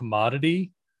rarefied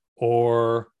commodity,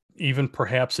 or even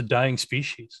perhaps a dying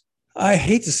species? I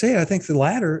hate to say it. I think the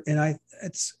latter, and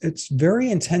it's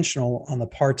very intentional on the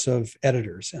parts of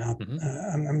editors. And I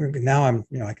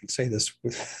can say this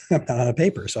I'm not on a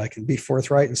paper, so I can be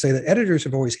forthright and say that editors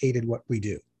have always hated what we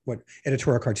do, what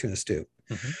editorial cartoonists do.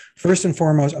 First and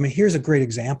foremost, I mean, here's a great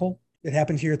example. It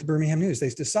happened here at the Birmingham News. They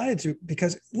decided to,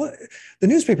 because look, the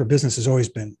newspaper business has always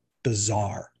been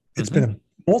bizarre. It's been a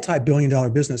multi-billion-dollar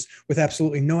business with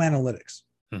absolutely no analytics.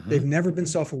 They've never been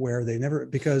self-aware.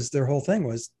 Because their whole thing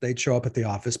was they'd show up at the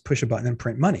office, push a button, and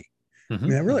print money. I mean,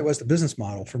 that really was the business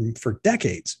model for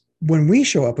decades. When we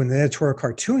show up, when the editorial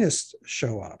cartoonists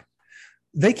show up,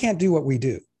 they can't do what we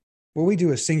do. What we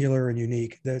do is singular and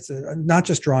unique. That's not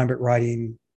just drawing, but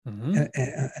writing,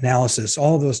 analysis,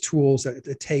 all of those tools that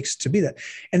it takes to be that.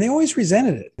 And they always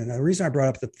resented it. And the reason I brought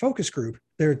up the focus group,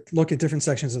 they look at different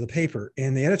sections of the paper,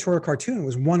 and the editorial cartoon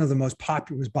was one of the most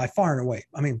popular, was by far and away,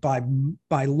 I mean,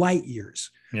 by light years,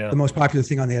 the most popular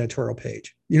thing on the editorial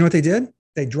page. You know what they did?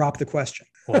 They dropped the question.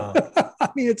 Wow. I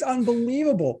mean, it's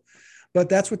unbelievable, but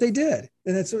that's what they did.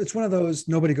 And it's one of those,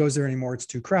 nobody goes there anymore. It's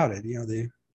too crowded.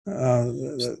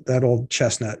 That old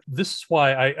chestnut. This is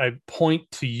why I point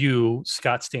to you,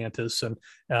 Scott Stantis, and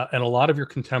a lot of your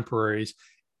contemporaries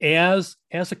as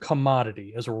a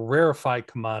commodity, as a rarefied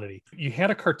commodity. You had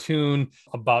a cartoon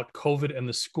about COVID and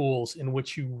the schools in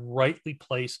which you rightly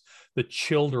place the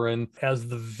children as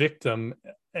the victim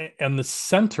and the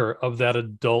center of that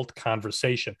adult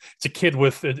conversation. It's a kid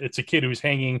who's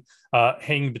hanging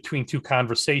between two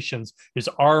conversations. His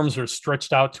arms are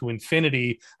stretched out to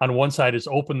infinity. On one side is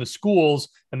open the schools,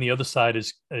 and the other side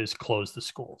is close the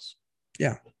schools.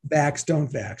 Yeah, vax,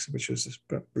 don't vax, which was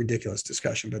a ridiculous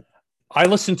discussion. But I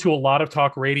listen to a lot of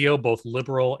talk radio, both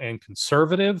liberal and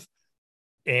conservative,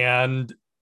 and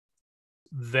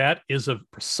that is a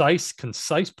precise,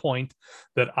 concise point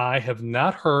that I have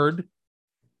not heard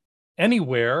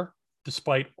anywhere,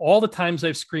 despite all the times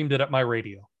I've screamed it at my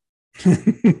radio. Again,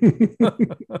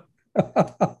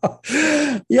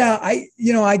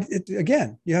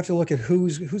 you have to look at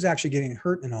who's actually getting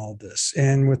hurt in all of this.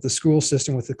 And with the school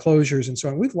system, with the closures and so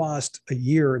on, we've lost a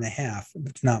year and a half,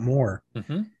 if not more,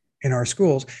 in our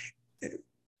schools.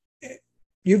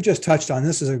 You've just touched on,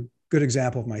 this is a good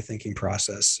example of my thinking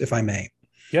process, if I may.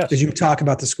 Yes. Because you talk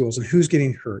about the schools and who's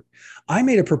getting hurt. I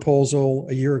made a proposal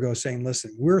a year ago saying,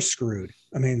 listen, we're screwed.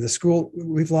 I mean,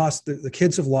 we've lost, the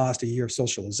kids have lost a year of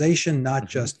socialization, not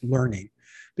just learning,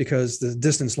 because the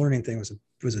distance learning thing was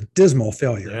a dismal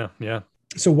failure. Yeah.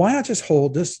 So why not just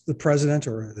hold the president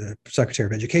or the secretary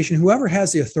of education, whoever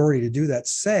has the authority to do that,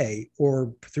 say,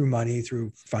 or through money,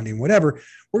 through funding, whatever,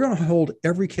 we're going to hold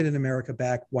every kid in America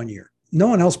back 1 year. No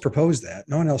one else proposed that.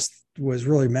 No one else was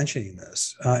really mentioning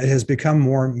this. It has become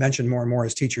mentioned more and more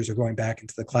as teachers are going back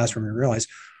into the classroom and realize,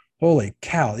 holy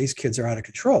cow, these kids are out of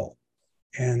control.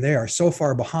 And they are so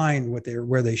far behind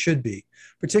where they should be,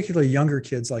 particularly younger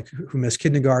kids like who miss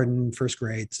kindergarten, first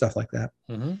grade, stuff like that.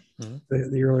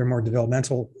 The earlier, more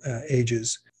developmental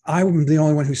ages. I'm the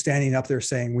only one who's standing up there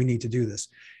saying we need to do this.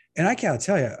 And I gotta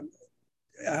tell you,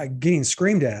 getting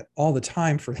screamed at all the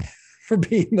time for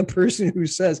being the person who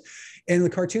says, and the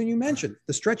cartoon you mentioned,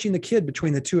 the stretching the kid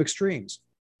between the two extremes.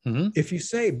 If you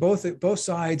say both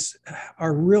sides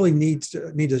are really need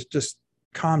to just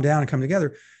calm down and come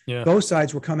together, both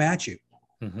sides will come at you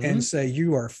and say,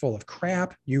 you are full of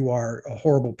crap. You are a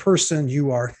horrible person.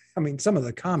 Some of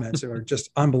the comments are just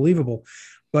unbelievable,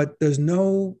 but there's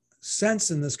no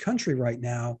sense in this country right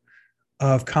now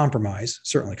of compromise.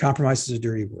 Certainly, compromise is a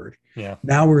dirty word. Yeah.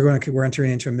 Now we're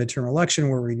entering into a midterm election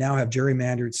where we now have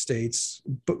gerrymandered states,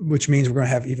 which means we're going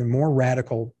to have even more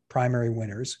radical primary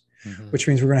winners, which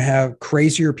means we're going to have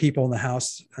crazier people in the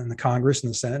House and the Congress and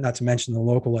the Senate, not to mention the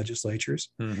local legislatures.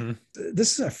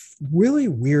 This is a really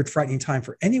weird, frightening time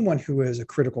for anyone who is a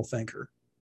critical thinker.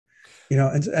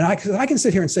 And I can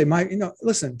sit here and say,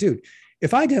 listen, dude,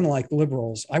 if I didn't like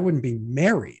liberals, I wouldn't be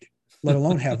married, let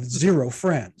alone have zero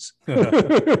friends.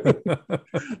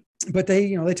 But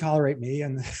they tolerate me,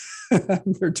 and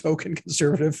I'm their token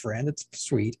conservative friend. It's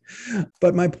sweet.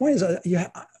 But my point is,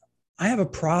 I have a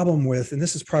problem with, and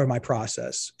this is part of my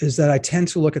process, is that I tend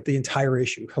to look at the entire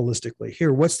issue holistically.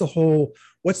 Here, what's the whole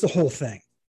thing?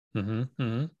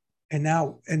 And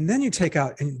then you take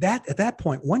out, and that at that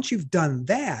point, once you've done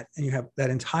that, and you have that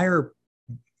entire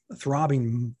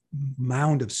throbbing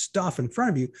mound of stuff in front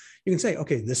of you, you can say,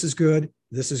 okay, this is good,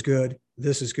 this is good,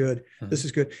 this is good, this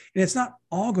is good. And it's not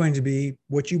all going to be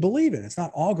what you believe in. It's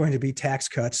not all going to be tax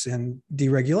cuts and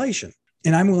deregulation.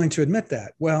 And I'm willing to admit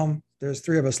that. Well, there's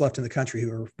 3 of us left in the country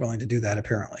who are willing to do that,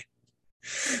 apparently.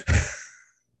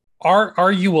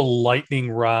 Are you a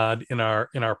lightning rod in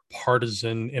our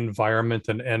partisan environment?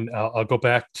 And I'll go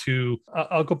back to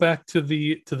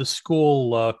the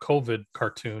school COVID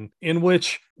cartoon, in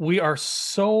which we are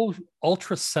so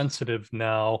ultra sensitive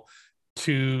now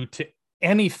to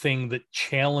anything that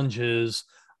challenges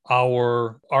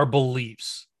our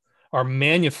beliefs, our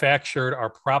manufactured,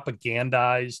 our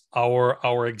propagandized,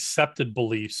 our accepted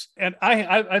beliefs. And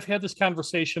I've had this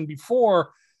conversation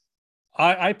before.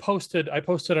 I posted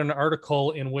an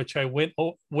article in which I went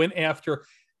after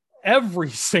every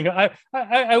single.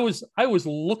 I was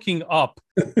looking up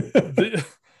the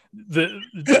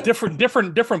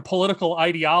different political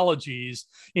ideologies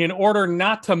in order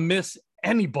not to miss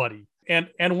anybody,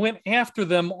 and went after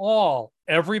them all.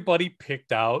 Everybody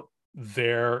picked out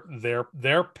their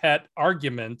pet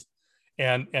argument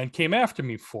and came after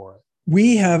me for it.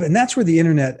 We have, and that's where the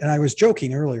internet, and I was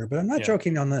joking earlier, but I'm not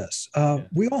joking on this.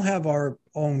 We all have our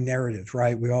own narrative,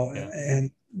 right? We all,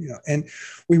 and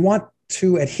we want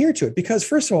to adhere to it because,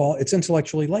 first of all, it's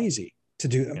intellectually lazy to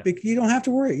do. You don't have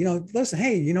to worry. Listen,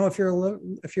 hey, if you're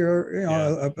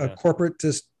a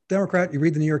corporatist Democrat, you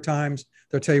read the New York Times,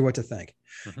 they'll tell you what to think.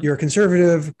 You're a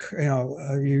conservative,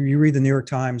 you read the New York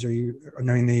Times, or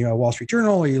the Wall Street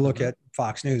Journal, or you look at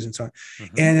Fox News and so on,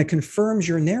 and it confirms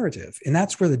your narrative. And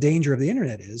that's where the danger of the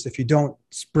internet is. If you don't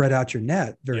spread out your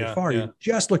net very far, you're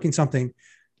just looking something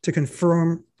to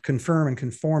confirm and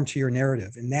conform to your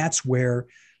narrative. And that's where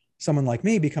someone like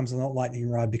me becomes a lightning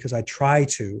rod, because I try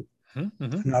to. I'm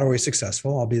not always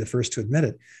successful. I'll be the first to admit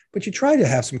it. But you try to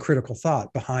have some critical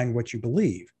thought behind what you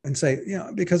believe and say,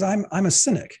 because I'm a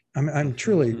cynic. I'm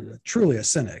truly a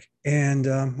cynic. And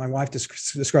my wife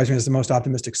describes me as the most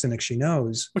optimistic cynic she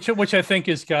knows. Which I think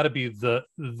has got to be the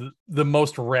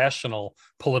most rational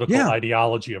political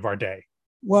ideology of our day.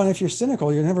 Well, if you're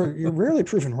cynical, you're rarely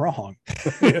proven wrong.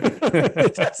 That's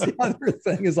the other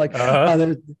thing, is like,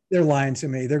 they're lying to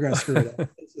me. They're going to screw it up.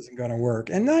 This isn't going to work.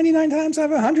 And 99 times out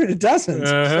of 100, it doesn't.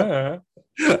 So,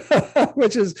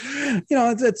 which is,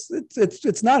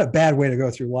 it's not a bad way to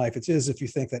go through life. It is if you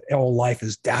think that life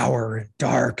is dour and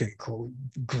dark and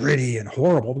gritty and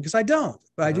horrible, because I don't.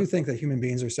 But I do think that human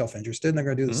beings are self-interested, and they're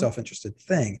going to do the self-interested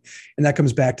thing. And that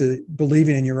comes back to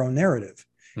believing in your own narrative.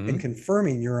 And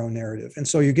confirming your own narrative. And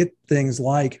so you get things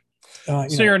like... so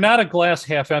you're not a glass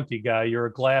half empty guy. You're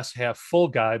a glass half full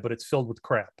guy, but it's filled with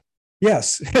crap.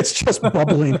 Yes, it's just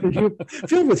bubbling.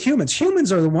 Filled with humans.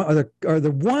 Humans are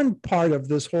the one part of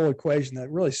this whole equation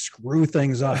that really screw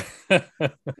things up.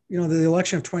 The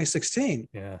election of 2016.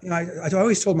 I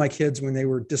always told my kids when they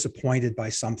were disappointed by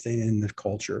something in the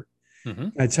culture,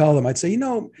 I'd say,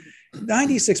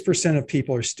 96% of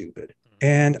people are stupid.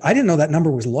 And I didn't know that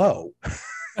number was low.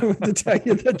 To tell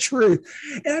you the truth.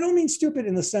 And I don't mean stupid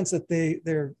in the sense that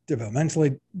they're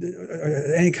developmentally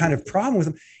any kind of problem with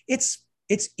them.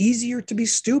 It's easier to be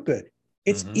stupid.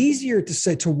 It's easier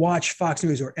to watch Fox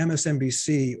News or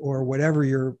MSNBC or whatever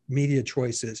your media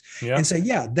choice is and say,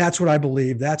 that's what I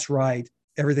believe. That's right.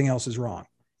 Everything else is wrong.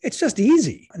 It's just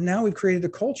easy. And now we've created a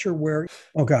culture where,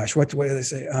 oh gosh, what do they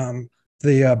say?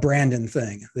 The Brandon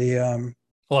thing.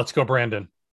 Let's go, Brandon.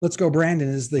 Let's go, Brandon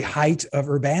is the height of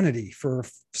urbanity for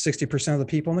 60% of the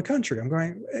people in the country. I'm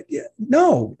going,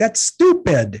 no, that's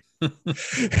stupid.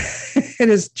 It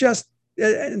is just,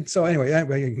 and so anyway,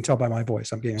 you can tell by my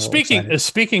voice, I'm getting a little excited.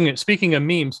 Speaking of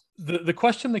memes, the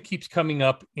question that keeps coming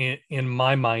up in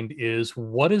my mind is,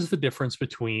 what is the difference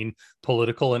between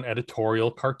political and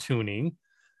editorial cartooning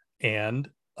and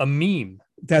a meme?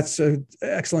 That's an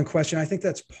excellent question. I think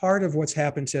that's part of what's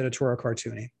happened to editorial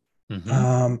cartooning.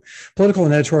 Political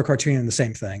and editorial cartooning are the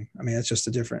same thing. I mean, it's just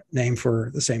a different name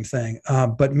for the same thing.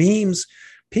 But memes,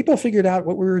 people figured out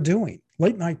what we were doing.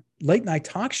 Late night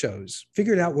talk shows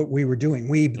figured out what we were doing.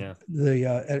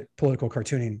 The political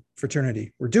cartooning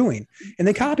fraternity were doing, and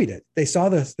they copied it. They saw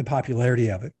the popularity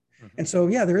of it, and so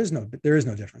there is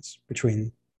no difference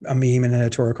between a meme and an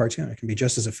editorial cartoon. It can be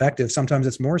just as effective. Sometimes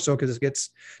it's more so because it gets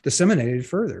disseminated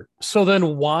further. So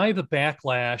then why the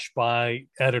backlash by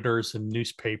editors and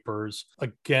newspapers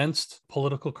against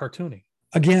political cartooning?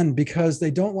 Again, because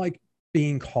they don't like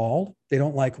being called. They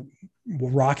don't like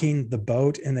rocking the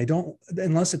boat, and they don't,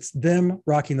 unless it's them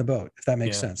rocking the boat, if that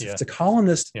makes sense. If it's a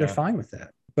columnist, they're fine with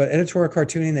that. But editorial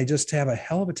cartooning, they just have a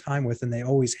hell of a time with, and they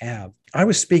always have. I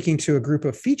was speaking to a group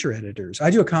of feature editors. I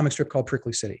do a comic strip called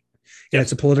Prickly City. And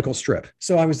it's a political strip.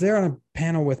 So I was there on a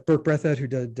panel with Burke Breathed, who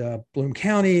did Bloom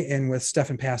County, and with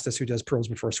Stefan Pastis, who does Pearls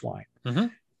Before Swine.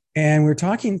 And we were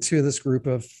talking to this group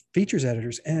of features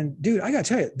editors. And dude, I got to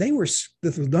tell you, they were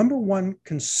the number one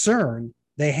concern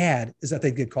they had is that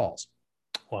they'd get calls.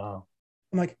 Wow.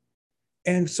 I'm like,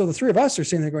 and so the three of us are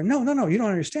sitting there going, no, you don't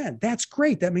understand. That's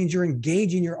great. That means you're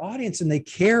engaging your audience and they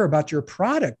care about your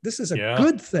product. This is a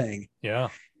good thing. Yeah.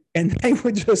 And they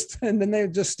would then they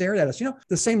just stared at us.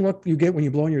 The same look you get when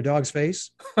you blow in your dog's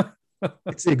face.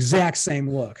 It's the exact same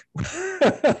look.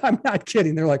 I'm not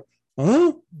kidding. They're like,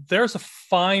 huh? There's a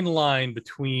fine line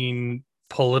between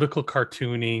political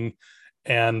cartooning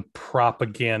and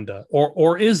propaganda,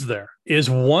 or is there? Is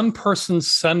one person's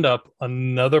send up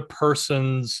another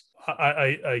person's,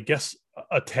 I guess,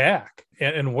 attack?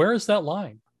 And where is that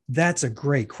line? That's a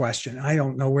great question. I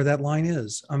don't know where that line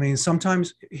is. I mean,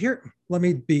 sometimes let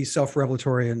me be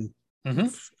self-revelatory and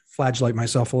flagellate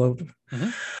myself a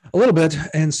little bit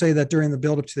and say that during the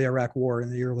buildup to the Iraq War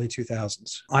in the early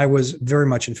 2000s, I was very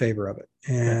much in favor of it,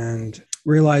 and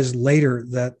realized later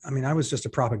that, I mean, I was just a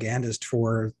propagandist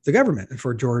for the government and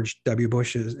for George W.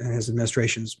 Bush's and his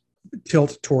administration's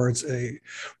tilt towards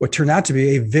what turned out to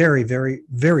be a very, very,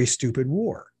 very stupid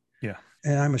war. Yeah.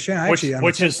 And I'm ashamed.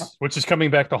 Which is coming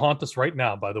back to haunt us right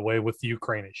now, by the way, with the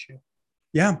Ukraine issue.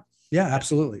 Yeah. Yeah,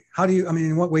 absolutely. How do you, I mean,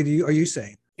 in what way are you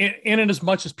saying? In as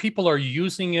much as people are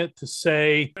using it to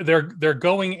say they're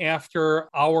going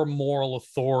after our moral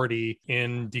authority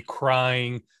in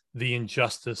decrying the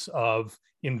injustice of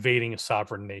invading a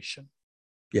sovereign nation.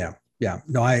 Yeah. Yeah.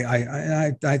 No,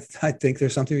 I think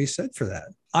there's something to be said for that.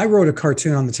 I wrote a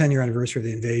cartoon on the 10-year anniversary of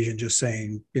the invasion, just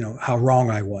saying, how wrong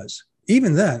I was.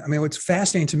 Even then, I mean, what's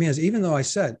fascinating to me is, even though I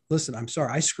said, listen, I'm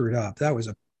sorry, I screwed up. That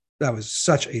was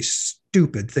such a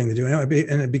stupid thing to do.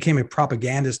 And it became a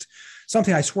propagandist,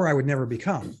 something I swore I would never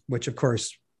become, which of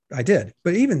course I did.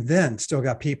 But even then, still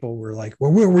got people were like,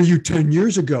 well, where were you 10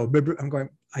 years ago? I'm going,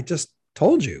 I just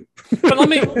told you. But let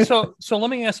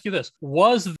me ask you this.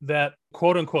 Was that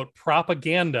quote unquote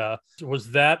propaganda,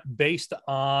 was that based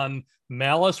on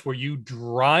malice? Were you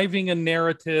driving a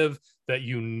narrative that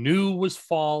you knew was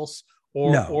false,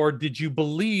 or did you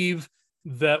believe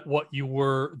that what you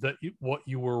were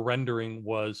rendering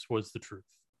was the truth?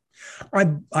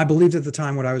 I believed at the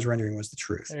time what I was rendering was the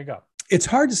truth. There you go. It's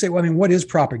hard to say. Well, I mean, what is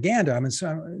propaganda? I mean,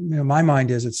 my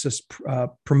mind is it's just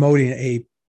promoting a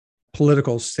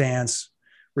political stance,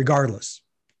 regardless.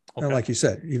 Okay. Like you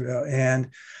said, and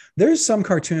there's some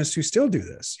cartoonists who still do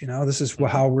this. This is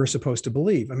how we're supposed to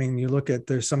believe. I mean,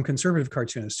 there's some conservative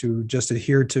cartoonists who just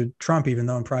adhered to Trump, even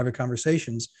though in private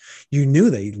conversations, you knew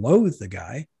they loathed the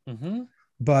guy. Mm-hmm.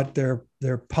 But their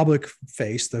public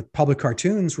face, the public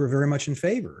cartoons, were very much in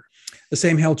favor. The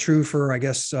same held true for, I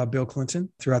guess, Bill Clinton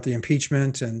throughout the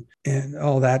impeachment and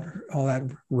all that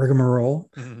rigmarole.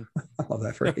 Mm-hmm. I love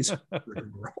that phrase,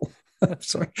 rigmarole.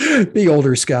 Sorry, be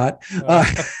older, Scott.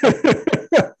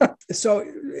 So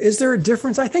is there a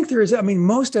difference? I think there is. I mean,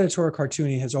 most editorial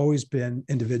cartooning has always been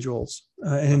individuals,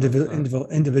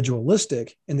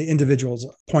 individualistic in the individual's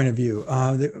point of view.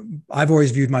 I've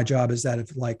always viewed my job as that if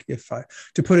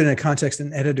to put it in a context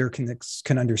an editor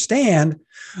can understand,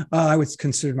 I would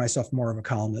consider myself more of a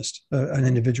columnist, an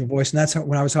individual voice. And that's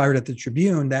when I was hired at the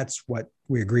Tribune, that's what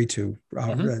we agreed to.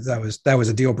 That was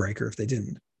a deal breaker if they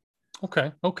didn't.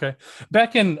 Okay.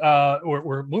 Back in,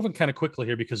 we're moving kind of quickly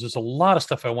here because there's a lot of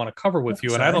stuff I want to cover with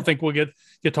you, and I don't think we'll get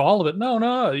to all of it.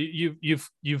 No,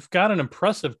 you've got an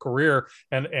impressive career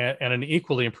and an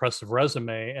equally impressive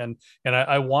resume, and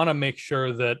I want to make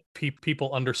sure that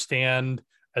people understand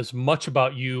as much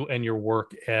about you and your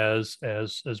work as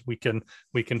we can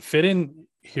fit in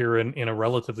here in a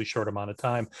relatively short amount of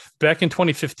time. Back in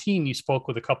 2015, you spoke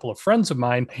with a couple of friends of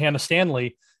mine, Hannah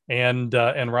Stanley and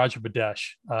Roger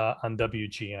Badesh on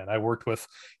WGN. I worked with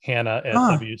Hannah at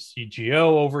WCGO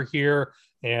over here,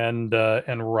 and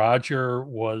Roger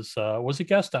was a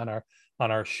guest on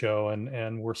our show,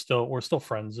 and we're still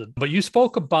friends. But you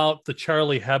spoke about the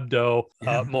Charlie Hebdo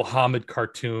Mohammed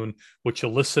cartoon, which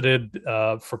elicited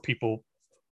for people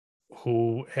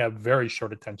who have very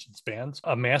short attention spans,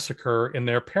 a massacre in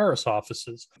their Paris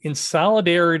offices. In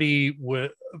solidarity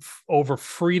over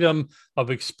freedom of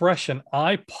expression,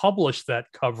 I published that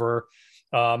cover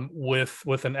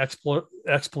with an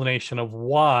explanation of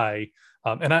why.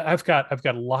 And I've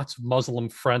got lots of Muslim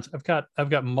friends. I've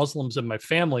got Muslims in my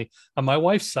family on my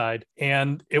wife's side,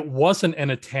 and it wasn't an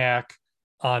attack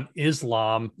on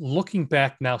Islam. Looking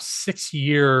back now 6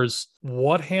 years,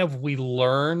 what have we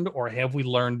learned, or have we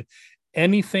learned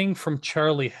anything from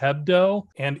Charlie Hebdo?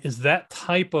 And is that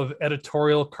type of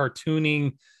editorial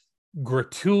cartooning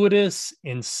gratuitous,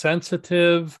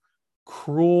 insensitive,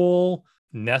 cruel,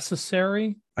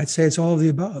 necessary? I'd say it's all of the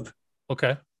above.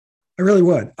 Okay. I really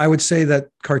would. I would say that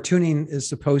cartooning is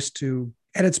supposed to,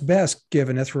 at its best, give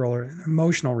an ethereal or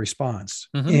emotional response.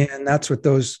 Mm-hmm. And that's what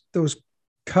those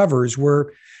covers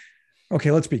were.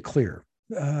 Okay, let's be clear.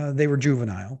 They were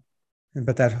juvenile,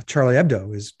 but that Charlie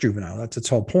Hebdo is juvenile. That's its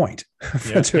whole point.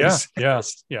 Yeah.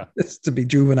 It's to be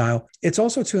juvenile. It's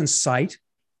also to incite.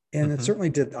 And it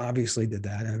certainly obviously did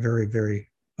that in a very, very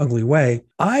ugly way.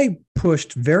 I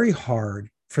pushed very hard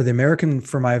for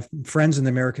my friends in the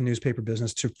American newspaper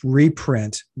business to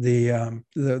reprint the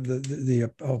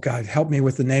oh God, help me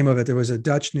with the name of it. There was a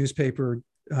Dutch newspaper,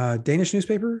 Danish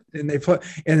newspaper, and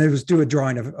it was do a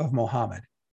drawing of Mohammed.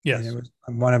 Yes.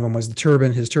 And one of them was the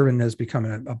turban. His turban has become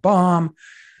a bomb.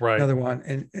 Right. Another one,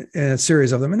 and a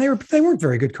series of them. And they weren't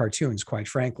very good cartoons, quite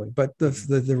frankly. But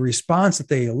the response that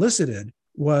they elicited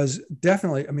was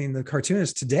definitely, I mean, the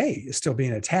cartoonist today is still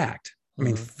being attacked. I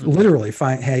mean, literally,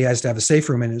 he has to have a safe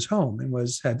room in his home, and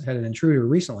had an intruder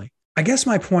recently. I guess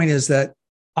my point is that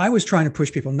I was trying to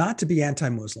push people not to be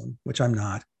anti-Muslim, which I'm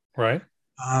not. Right.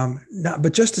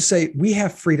 But just to say we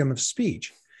have freedom of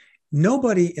speech.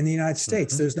 Nobody in the United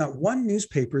States, there's not one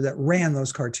newspaper that ran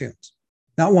those cartoons.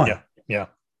 Not one. Yeah.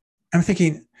 I'm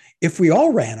thinking, if we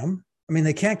all ran them, I mean,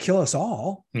 they can't kill us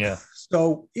all. Yeah.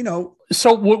 So,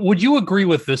 So would you agree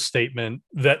with this statement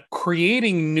that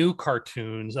creating new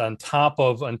cartoons on top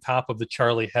of the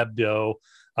Charlie Hebdo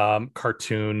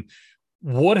cartoon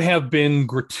would have been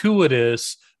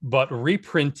gratuitous, but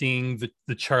reprinting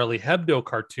the Charlie Hebdo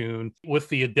cartoon with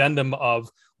the addendum of,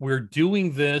 we're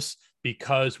doing this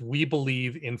because we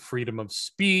believe in freedom of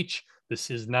speech. This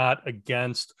is not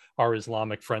against our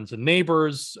Islamic friends and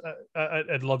neighbors.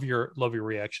 I'd love your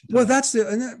reaction to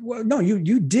that. No,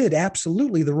 you did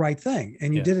absolutely the right thing,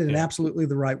 and you did it in absolutely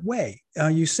the right way.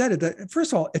 You said it that,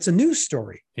 first of all, it's a news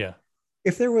story. Yeah.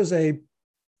 If there was a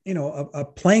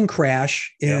plane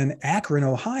crash in Akron,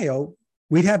 Ohio,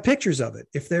 we'd have pictures of it.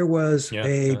 If there was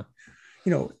a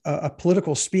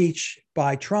political speech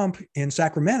by Trump in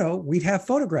Sacramento, we'd have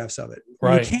photographs of it.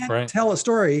 Right. You can't tell a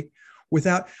story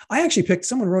without. I actually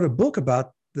someone wrote a book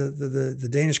about the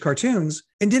Danish cartoons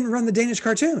and didn't run the Danish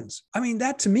cartoons. I mean,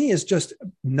 that to me is just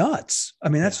nuts. I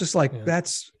mean, that's just like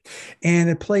and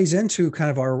it plays into kind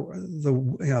of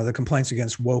the complaints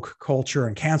against woke culture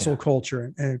and cancel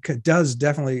culture, and it does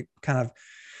definitely kind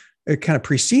of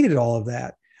preceded all of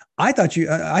that. I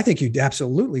think you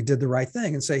absolutely did the right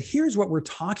thing and say, here's what we're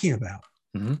talking about.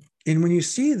 Mm-hmm. And when you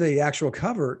see the actual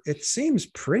cover, it seems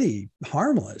pretty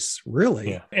harmless, really.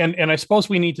 Yeah. And I suppose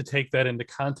we need to take that into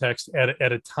context at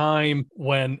a time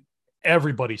when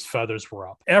everybody's feathers were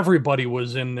up. Everybody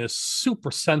was in this super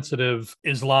sensitive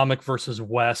Islamic versus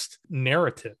West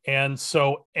narrative. And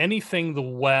so anything the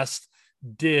West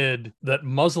did that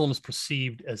Muslims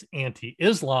perceived as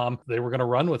anti-Islam, they were going to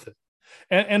run with it.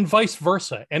 And vice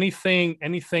versa. Anything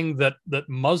that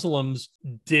Muslims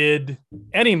did,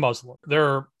 any Muslim,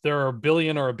 there are a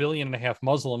billion or 1.5 billion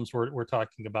Muslims. We're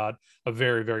talking about a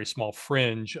very, very small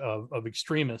fringe of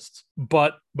extremists.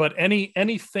 But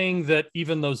anything that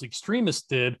even those extremists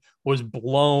did was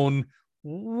blown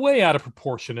way out of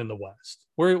proportion in the West,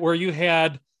 where you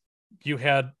had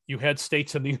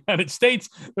states in the United States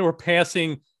that were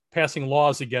passing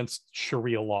laws against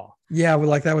Sharia law. Yeah, well,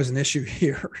 like that was an issue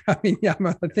here. I mean,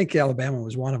 I think Alabama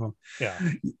was one of them. Yeah.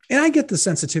 And I get the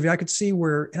sensitivity. I could see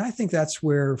and I think that's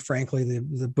where, frankly,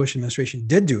 the Bush administration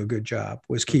did do a good job,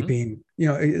 was keeping,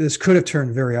 this could have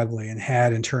turned very ugly and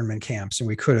had internment camps, and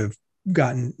we could have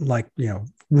gotten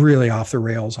really off the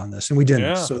rails on this, and we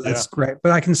didn't. So that's great.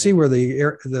 But I can see where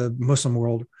the Muslim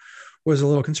world was a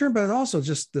little concerned, but also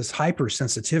just this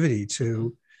hypersensitivity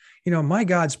to, my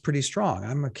God's pretty strong.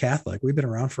 I'm a Catholic. We've been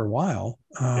around for a while.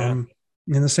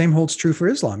 And the same holds true for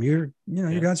Islam. Your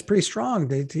God's pretty strong.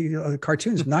 The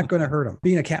cartoons not going to hurt them.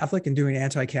 Being a Catholic and doing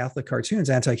anti-Catholic cartoons,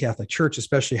 anti-Catholic Church,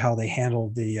 especially how they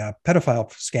handled the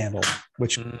pedophile scandal,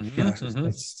 which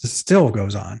it still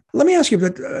goes on. Let me ask you,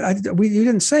 but you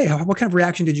didn't say what kind of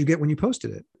reaction did you get when you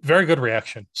posted it? Very good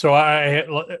reaction. So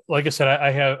like I said,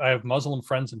 I have Muslim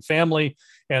friends and family,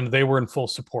 and they were in full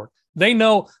support. They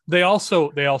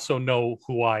also know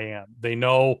who I am. They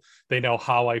know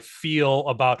how I feel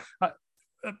about.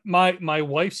 My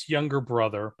wife's younger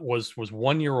brother was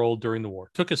 1 year old during the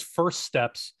war, took his first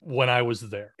steps when I was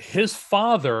there. His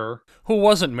father, who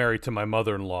wasn't married to my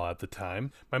mother-in-law at the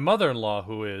time, my mother-in-law,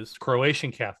 who is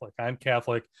Croatian Catholic. I'm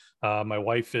Catholic. My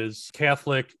wife is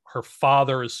Catholic. Her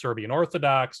father is Serbian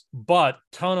Orthodox, but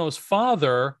Tono's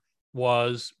father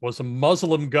was a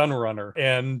Muslim gun runner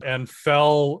and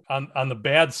fell on the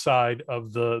bad side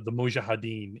of the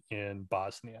Mujahideen in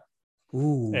Bosnia.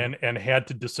 Ooh. And had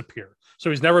to disappear. So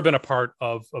he's never been a part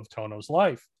of Tono's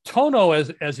life. Tono,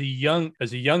 as a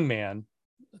young man,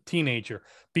 teenager,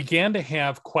 began to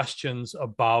have questions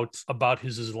about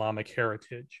his Islamic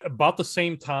heritage. About the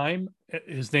same time,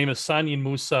 his name is Sanyin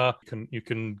Musa. You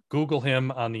can Google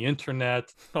him on the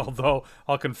internet, although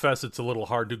I'll confess it's a little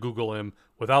hard to Google him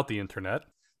without the internet.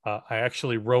 I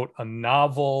actually wrote a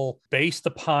novel based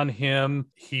upon him.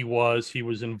 He was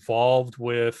involved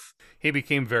with. He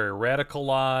became very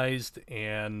radicalized,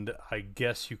 and I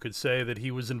guess you could say that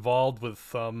he was involved with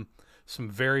some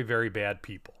very, very bad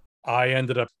people. I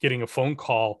ended up getting a phone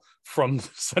call from the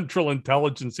Central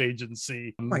Intelligence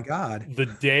Agency. Oh my God! The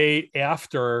day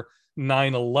after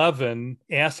 9/11,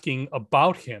 asking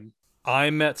about him.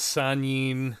 I met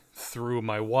Sanyin through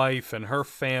my wife and her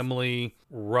family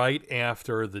right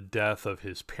after the death of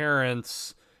his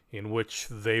parents, in which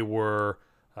they were,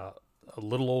 a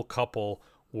little old couple,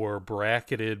 were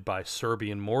bracketed by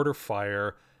Serbian mortar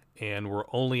fire and were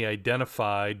only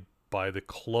identified by the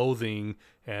clothing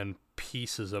and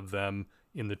pieces of them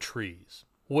in the trees,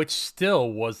 which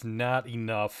still was not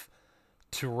enough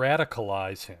to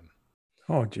radicalize him.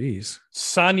 Oh, geez.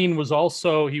 Sanyin was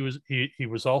also he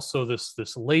was also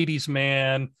this ladies'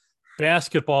 man,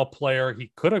 basketball player.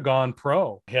 He could have gone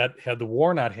pro had the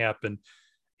war not happened.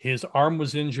 His arm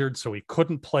was injured, so he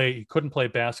couldn't play. He couldn't play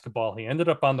basketball. He ended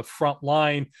up on the front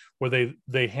line where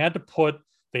they had to put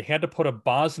a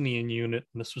Bosnian unit,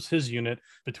 and this was his unit,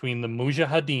 between the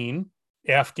Mujahideen,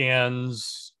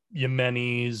 Afghans,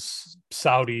 Yemenis,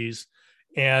 Saudis,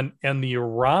 and the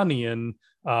Iranian.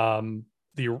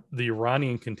 The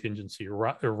Iranian contingency,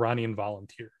 Iranian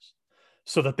volunteers,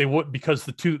 so that they would, because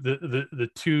the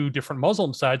two different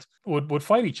Muslim sides would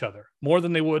fight each other more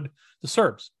than they would the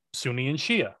Serbs, Sunni and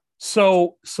Shia.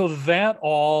 So that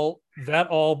all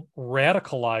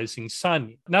radicalizing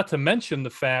Sanyin. Not to mention the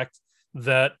fact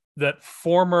that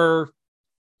former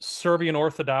Serbian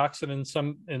Orthodox and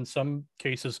in some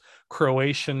cases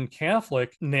Croatian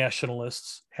Catholic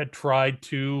nationalists had tried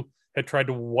to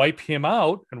wipe him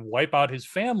out and wipe out his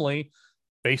family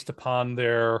based upon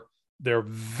their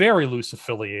very loose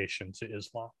affiliation to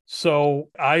Islam. So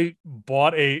I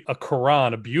bought a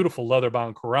Quran, a beautiful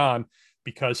leather-bound Quran,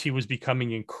 because he was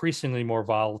becoming increasingly more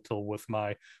volatile with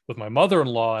my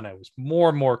mother-in-law, and I was more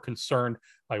and more concerned.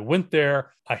 I went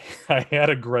there, I had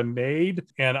a grenade,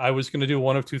 and I was going to do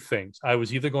one of two things. I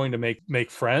was either going to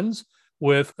make friends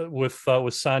with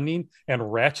Sanyin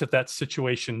and ratchet that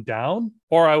situation down,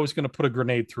 or I was going to put a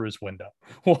grenade through his window.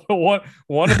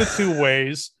 One of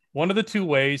the two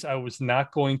ways. I was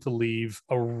not going to leave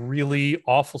a really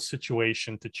awful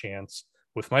situation to chance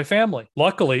with my family.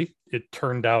 Luckily, it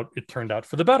turned out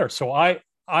for the better. So I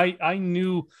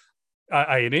knew,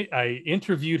 I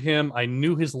interviewed him. I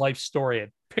knew his life story. I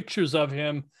had pictures of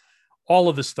him, all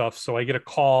of this stuff. So I get a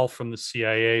call from the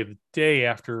CIA the day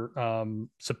after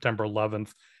September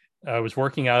 11th. I was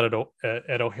working out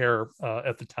at O'Hare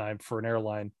at the time for an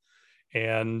airline,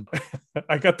 and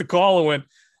I got the call and went,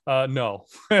 no,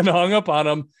 and hung up on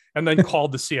him, and then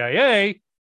called the CIA,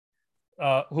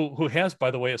 who has,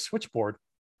 by the way, a switchboard,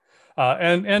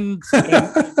 and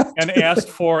asked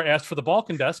for the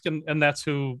Balkan desk, and that's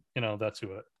who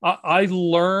I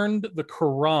learned the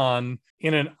Quran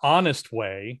in an honest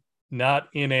way, not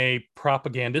in a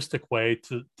propagandistic way,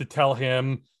 to tell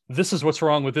him this is what's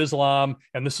wrong with Islam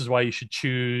and this is why you should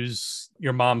choose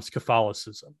your mom's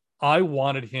Catholicism. I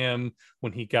wanted him,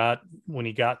 when he got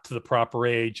to the proper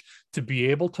age, to be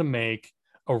able to make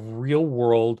a real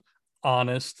world,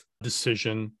 honest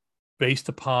decision based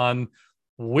upon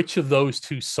which of those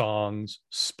two songs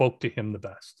spoke to him the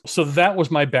best. So that was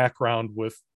my background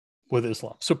with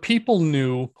Islam. So people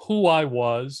knew who I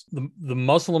was. The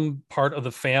Muslim part of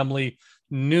the family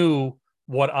knew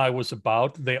what I was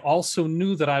about. They also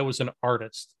knew that I was an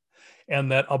artist,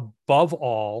 and that above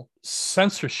all,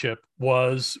 censorship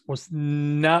was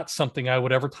not something I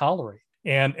would ever tolerate,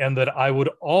 and that I would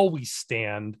always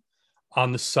stand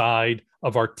on the side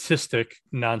of artistic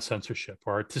non-censorship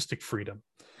or artistic freedom.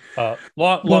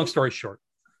 Long story short.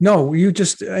 No, you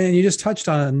just touched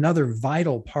on another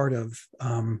vital part of,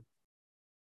 and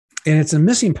it's a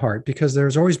missing part because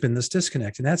there's always been this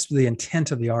disconnect, and that's the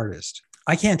intent of the artist.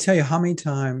 I can't tell you how many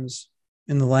times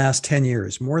in the last 10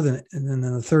 years, more than in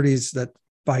the 30s, that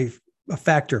by a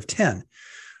factor of 10,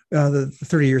 the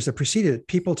 30 years that preceded it,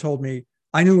 people told me,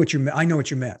 I know what you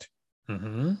meant.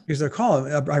 Mm-hmm. Because they're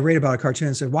calling, I read about a cartoon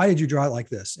and said, why did you draw it like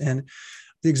this? And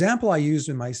the example I used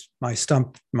in my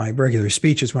regular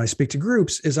speeches when I speak to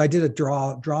groups is I did a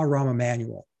draw Rama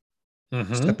manual,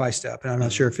 step by step. And I'm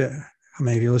not sure how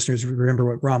many of your listeners remember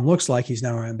what Ram looks like. He's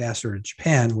now our ambassador to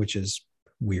Japan, which is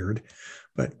weird,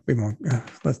 but we won't.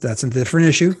 That's a different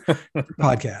issue.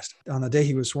 Podcast. On the day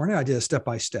he was sworn in, I did a step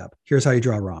by step. Here's how you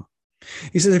draw Ram.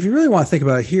 He said, if you really want to think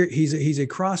about it, here he's a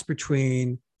cross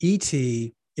between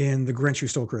E.T. and the Grinch Who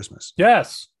Stole Christmas.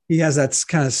 Yes. He has that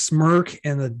kind of smirk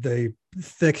and the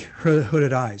thick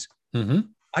hooded eyes. Mm-hmm.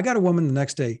 I got a woman the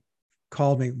next day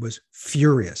called me, was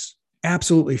furious,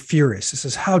 absolutely furious. She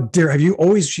says, how dare,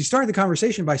 she started the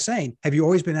conversation by saying, have you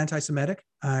always been anti-Semitic?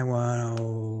 I went,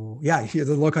 oh, yeah. The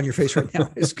look on your face right now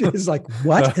is like,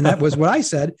 what? And that was what I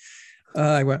said.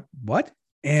 I went, what?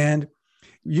 And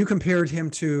you compared him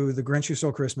to the Grinch Who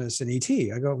Stole Christmas and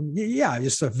E.T. I go, yeah,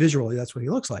 just visually, that's what he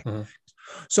looks like. Mm-hmm.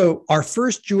 So our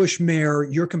first Jewish mayor,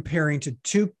 you're comparing to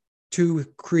two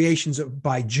creations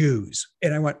by Jews.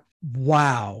 And I went,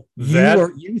 wow,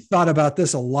 you thought about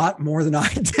this a lot more than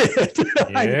I did.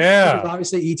 Yeah.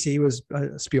 Obviously E.T. was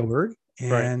Spielberg,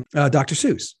 and Dr.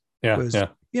 Seuss was,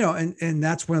 and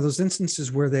that's one of those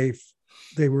instances where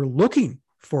they were looking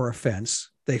for offense.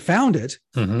 They found it.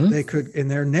 Mm-hmm. They could, in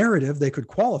their narrative, they could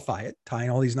qualify it, tying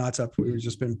all these knots up. We've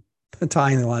just been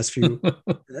tying the last few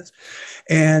minutes,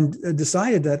 and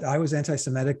decided that I was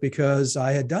anti-Semitic because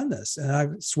I had done this. And I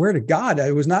swear to God,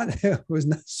 it was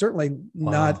certainly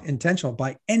not intentional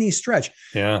by any stretch.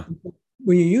 Yeah.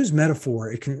 When you use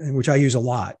metaphor, which I use a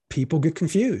lot, people get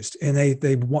confused and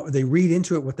they read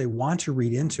into it what they want to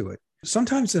read into it,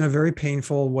 sometimes in a very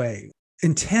painful way.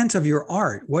 Intent of your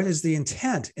art. What is the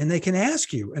intent? And they can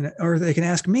ask you, or they can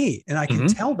ask me, and I can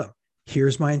tell them,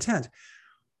 here's my intent.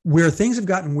 Where things have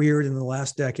gotten weird in the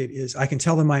last decade is I can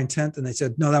tell them my intent, and they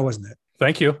said, no, that wasn't it.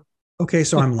 Thank you. Okay,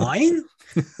 so I'm lying?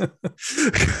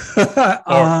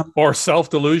 or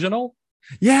self-delusional?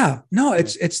 Yeah, no,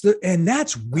 and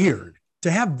that's weird to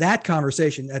have that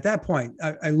conversation. At that point,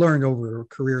 I learned over a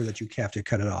career that you have to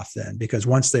cut it off then, because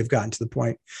once they've gotten to the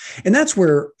point, and that's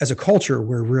where, as a culture,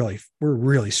 we're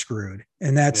really screwed.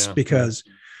 And that's because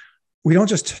we don't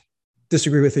just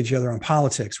disagree with each other on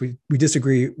politics. We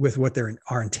disagree with what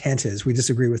our intent is. We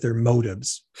disagree with their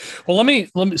motives. Well, let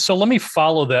me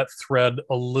follow that thread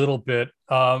a little bit.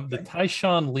 The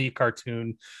Tyshawn Lee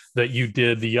cartoon that you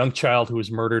did, the young child who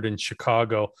was murdered in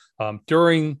Chicago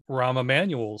during Rahm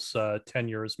Emanuel's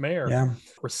tenure as mayor,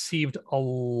 received a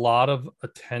lot of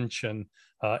attention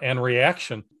and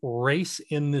reaction. Race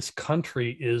in this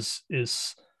country is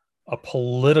a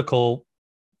political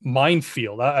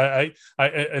minefield. I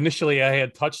initially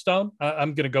had touchstone.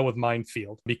 I'm going to go with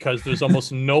minefield, because there's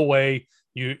almost no way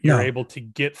you're able to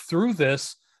get through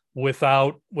this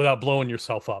without blowing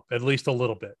yourself up, at least a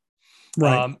little bit.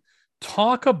 Right.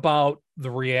 Talk about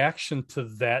the reaction to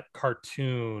that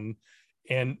cartoon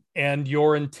and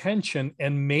your intention,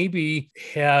 and maybe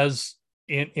has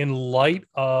in light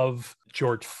of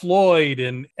George Floyd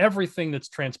and everything that's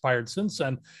transpired since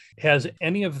then, has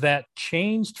any of that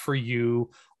changed for you?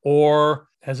 Or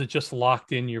has it just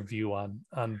locked in your view on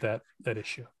that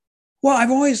issue? Well,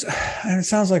 and it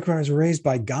sounds like when I was raised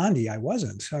by Gandhi, I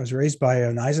wasn't. I was raised by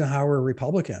an Eisenhower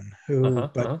Republican who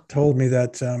told me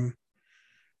that,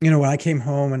 when I came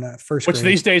home in first grade. Which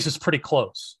these days is pretty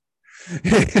close.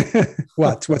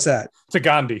 What's that? To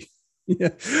Gandhi.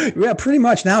 Yeah, pretty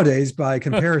much nowadays by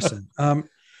comparison.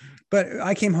 But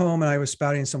I came home and I was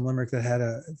spouting some limerick that had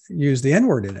used the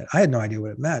N-word in it. I had no idea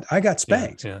what it meant. I got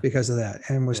spanked because of that,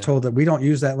 and was told that we don't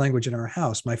use that language in our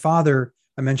house. My father,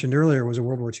 I mentioned earlier, was a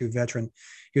World War II veteran.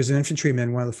 He was an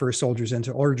infantryman, one of the first soldiers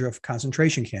into Ohrdruf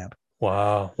concentration camp.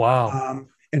 Wow.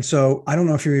 And so I don't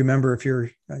know if you remember,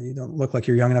 you don't look like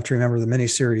you're young enough to remember the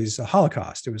miniseries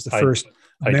Holocaust. It was the first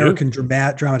American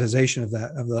dramatization of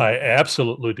that. I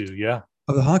absolutely do. Yeah.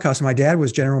 Of the Holocaust. And my dad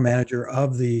was general manager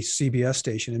of the CBS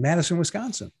station in Madison,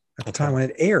 Wisconsin at the time when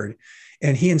it aired.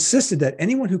 And he insisted that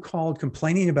anyone who called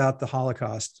complaining about the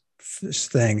Holocaust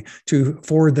thing to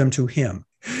forward them to him.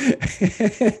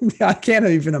 I can't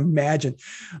even imagine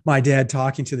my dad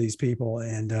talking to these people,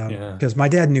 and because my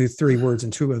dad knew 3 words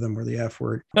and 2 of them were the F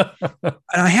word. And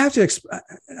I have to,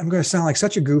 I'm going to sound like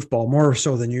such a goofball, more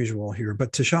so than usual here,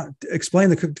 but to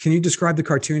explain can you describe the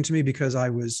cartoon to me? Because I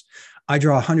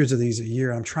draw hundreds of these a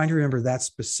year. I'm trying to remember that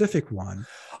specific one.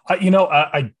 I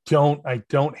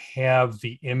don't have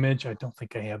the image. I don't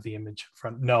think I have the image in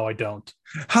front. No, I don't.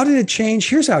 How did it change?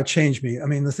 Here's how it changed me. I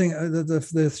mean, the thing,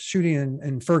 the shooting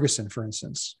in Ferguson, for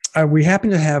instance, we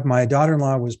happened to have, my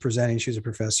daughter-in-law was presenting. She's a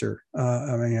professor,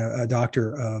 a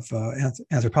doctor of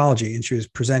anthropology, and she was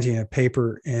presenting a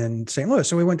paper in St. Louis.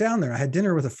 So we went down there. I had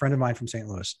dinner with a friend of mine from St.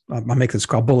 Louis. I'll make this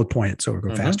called bullet point so we'll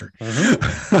go faster.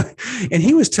 And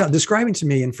he was describing to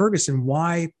me in Ferguson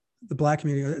why the Black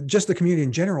community, just the community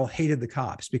in general, hated the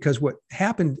cops, because what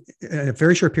happened in a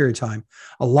very short period of time,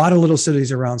 a lot of little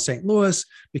cities around St. Louis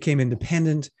became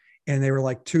independent, and they were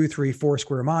like 2, 3, 4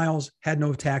 square miles, had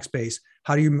no tax base.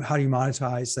 How do you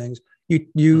monetize things?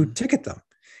 You ticket them.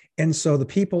 And so the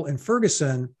people in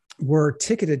Ferguson were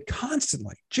ticketed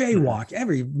constantly, jaywalk,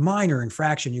 every minor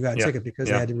infraction you got a ticket, because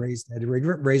they had to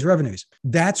raise revenues.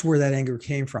 That's where that anger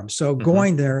came from. So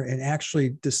going there and actually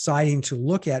deciding to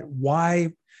look at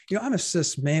why, I'm a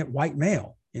cis white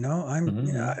male, I'm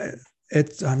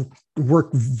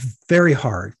work very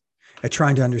hard at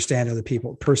trying to understand other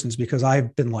persons, because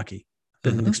I've been lucky,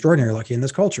 extraordinarily lucky in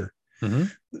this culture.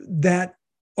 That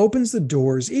opens the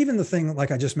doors. Even the thing, like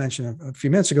I just mentioned a few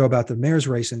minutes ago about the mayor's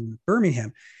race in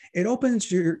Birmingham, it opens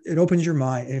your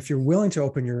mind. And if you're willing to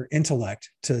open your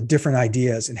intellect to different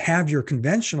ideas and have your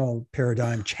conventional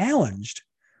paradigm challenged,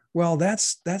 well, that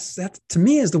to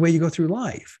me is the way you go through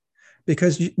life.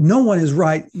 Because no one is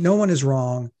right, no one is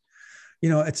wrong.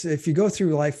 If you go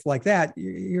through life like that,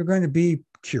 you're going to be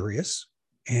curious,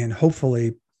 and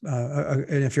hopefully,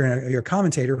 and if you're a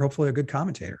commentator, hopefully a good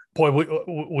commentator. Boy,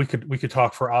 we could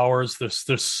talk for hours.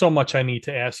 There's so much I need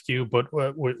to ask you, but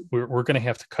we're going to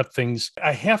have to cut things.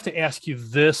 I have to ask you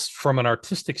this from an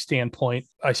artistic standpoint.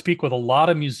 I speak with a lot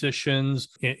of musicians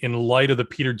in light of the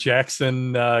Peter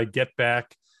Jackson Get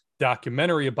Back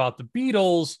documentary about the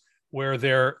Beatles, where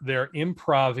they're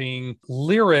improving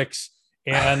lyrics,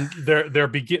 and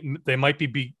they might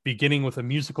be beginning with a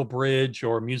musical bridge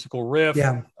or a musical riff,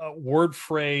 a word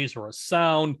phrase or a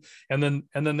sound, and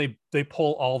then they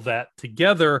pull all that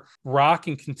together. Rock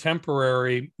and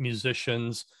contemporary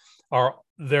musicians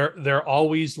they're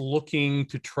always looking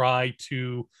to try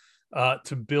to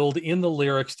build in the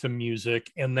lyrics to music,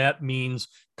 and that means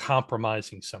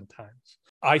compromising sometimes.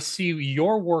 I see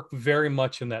your work very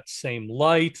much in that same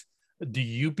light. Do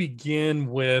you begin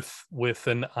with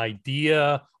an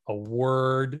idea, a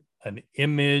word, an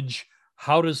image?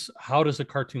 How does a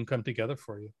cartoon come together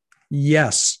for you?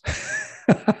 Yes.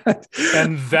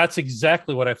 And that's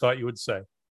exactly what I thought you would say.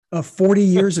 40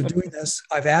 years of doing this,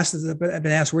 I've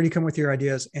been asked, where do you come with your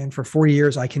ideas? And for 40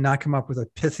 years, I cannot come up with a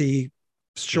pithy,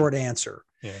 short answer.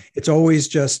 Yeah. It's always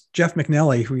just Jeff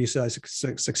McNally, who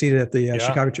succeeded at the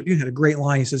Chicago Tribune, had a great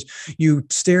line. He says, "You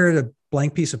stare at a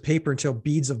blank piece of paper until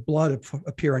beads of blood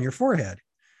appear on your forehead."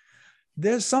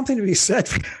 There's something to be said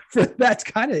for that's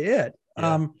kind of it.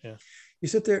 You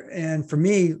sit there, and for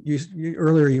me,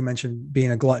 earlier you mentioned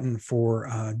being a glutton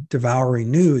for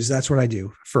devouring news. That's what I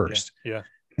do first.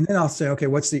 And then I'll say, okay,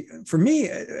 for me,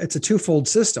 it's a twofold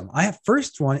system. I have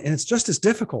first one, and it's just as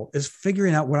difficult as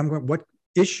figuring out what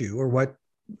issue or what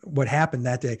happened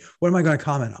that day. What am I going to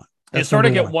comment on? You sort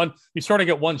of get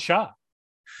one shot.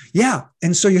 Yeah.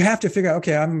 And so you have to figure out,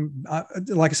 okay,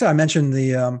 like I said, I mentioned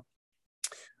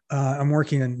I'm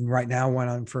working right now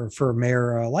one for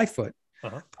Mayor Lightfoot.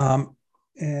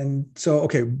 And so,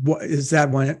 okay, what is that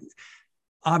one?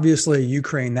 Obviously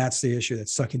Ukraine, that's the issue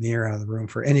that's sucking the air out of the room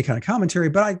for any kind of commentary,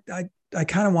 but I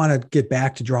kind of want to get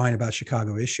back to drawing about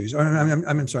Chicago issues.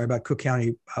 I'm sorry, about Cook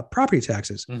County property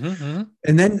taxes. And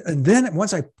then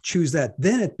once I choose that,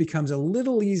 then it becomes a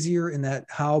little easier in that,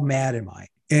 how mad am I?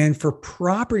 And for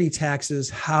property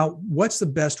taxes, what's the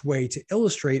best way to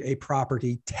illustrate a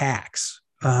property tax?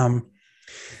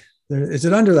 Is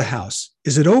it under the house?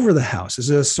 Is it over the house? Is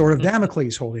it a sort of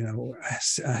Damocles holding,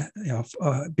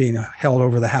 being held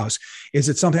over the house? Is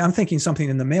it something? I'm thinking something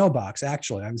in the mailbox.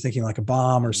 Actually, I'm thinking like a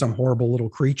bomb or some horrible little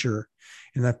creature,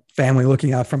 and the family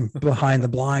looking out from behind the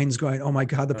blinds, going, "Oh my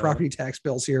God, the property tax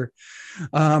bill's here."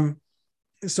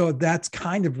 So that's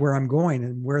kind of where I'm going,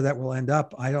 and where that will end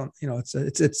up, I don't.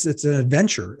 It's an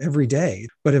adventure every day,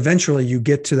 but eventually you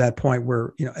get to that point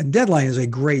where and deadline is a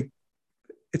great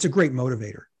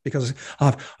motivator. because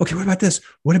okay, what about this?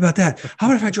 What about that? How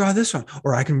about if I draw this one?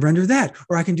 Or I can render that,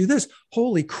 or I can do this.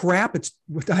 Holy crap,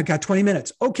 I got 20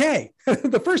 minutes. Okay.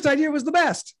 The first idea was the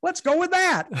best. Let's go with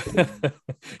that.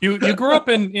 You grew up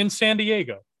in San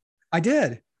Diego. I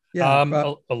did. Yeah.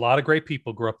 A lot of great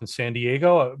people grew up in San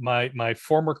Diego. My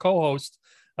former co-host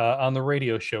on the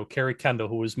radio show, Carrie Kendall,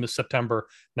 who was Miss September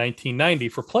 1990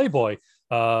 for Playboy,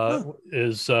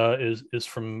 is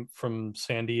from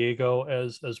San Diego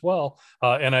as well.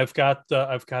 And I've got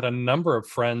a number of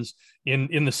friends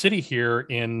in the city here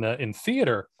in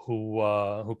theater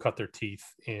who cut their teeth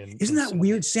in. Isn't that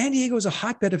weird? San Diego is a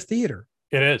hotbed of theater.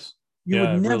 It is. You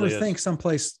would never think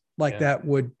someplace like that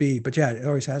would be, but yeah, it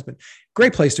always has been.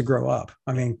 Great place to grow up.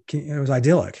 I mean, it was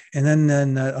idyllic. And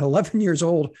then 11 years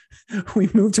old, we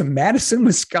moved to Madison,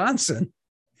 Wisconsin,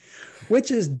 which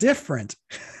is different.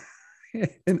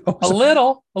 A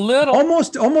little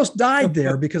almost died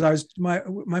there because I was my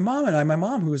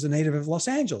mom, who was a native of Los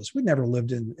Angeles. We'd never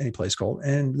lived in any place cold.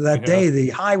 And that day the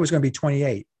high was going to be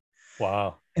 28.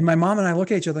 Wow. And my mom and I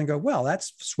look at each other and go, well,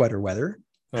 that's sweater weather.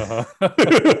 Uh-huh.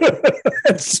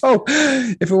 So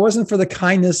if it wasn't for the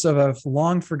kindness of a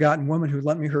long forgotten woman who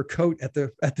lent me her coat at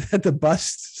the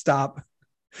bus stop,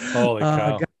 holy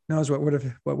cow. God knows what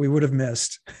we would have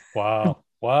missed. Wow.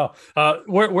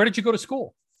 Where did you go to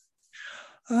school?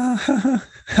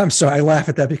 I'm sorry, I laugh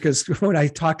at that because when I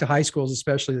talk to high schools,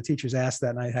 especially, the teachers ask that,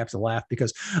 and I have to laugh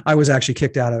because I was actually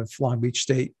kicked out of Long Beach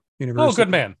State University. Oh, good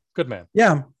man.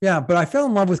 Yeah. But I fell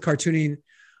in love with cartooning.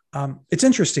 It's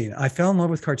interesting. I fell in love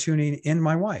with cartooning in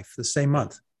my wife the same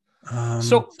month.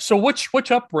 So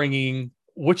which upbringing,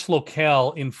 which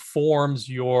locale informs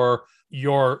your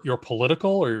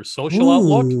political or your social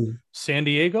outlook? San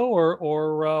Diego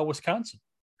or Wisconsin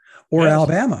or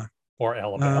Alabama or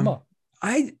Alabama?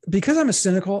 Because I'm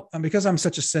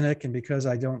such a cynic, and because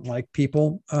I don't like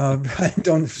people, I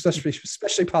don't,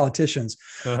 especially politicians.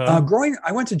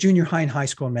 I went to junior high and high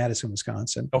school in Madison,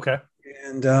 Wisconsin. Okay.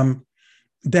 And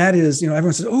that is,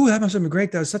 everyone says, oh, that must have been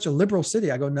great. That was such a liberal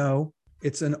city. I go, no,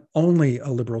 it's only a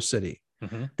liberal city.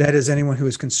 Mm-hmm. That is, anyone who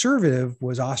is conservative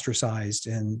was ostracized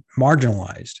and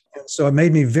marginalized. And so it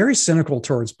made me very cynical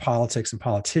towards politics and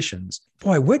politicians.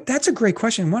 Boy, that's a great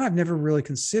question. One I've never really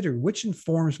considered. Which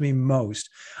informs me most?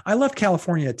 I left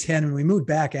California at 10 and we moved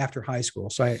back after high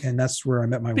school. And that's where I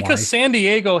met my wife. Because San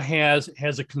Diego has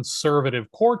a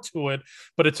conservative core to it,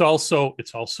 but it's also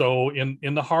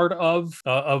in the heart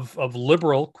of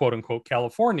liberal, quote unquote,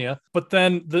 California. But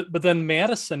then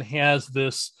Madison has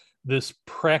this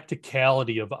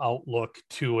practicality of outlook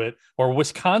to it, or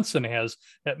Wisconsin has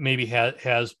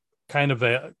kind of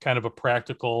a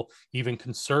practical, even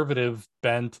conservative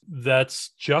bent that's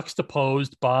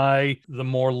juxtaposed by the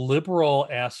more liberal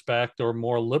aspect or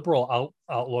more liberal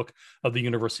outlook of the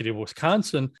University of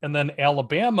Wisconsin. And then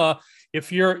Alabama,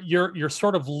 if you're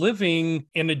sort of living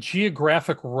in a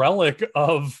geographic relic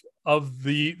of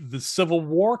the Civil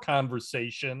War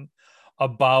conversation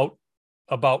about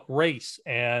race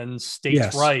and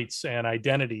states' rights and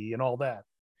identity and all that.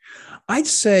 I'd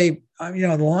say,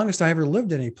 the longest I ever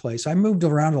lived any place, I moved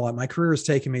around a lot. My career has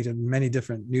taken me to many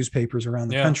different newspapers around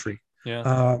the country.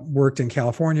 Yeah. Worked in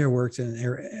California, worked in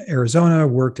Arizona,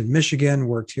 worked in Michigan,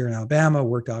 worked here in Alabama,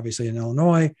 worked obviously in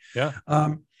Illinois. Yeah.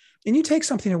 And you take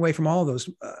something away from all of those.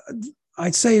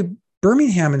 I'd say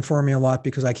Birmingham informed me a lot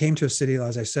because I came to a city,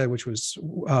 as I said, which was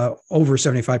over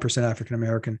 75%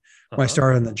 African-American when I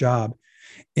started on the job.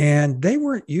 And they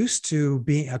weren't used to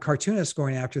being a cartoonist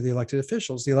going after the elected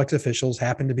officials. The elected officials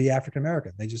happened to be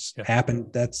African-American. They just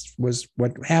happened. That was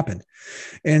what happened.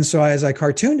 And so as I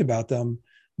cartooned about them,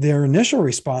 their initial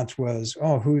response was,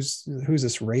 oh, who's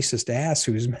this racist ass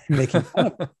who's making fun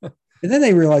of them? And then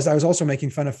they realized I was also making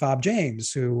fun of Fob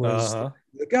James, who was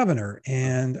the governor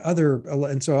and other.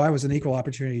 And so I was an equal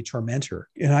opportunity tormentor.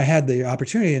 And I had the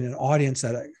opportunity in an audience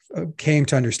that I came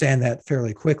to understand that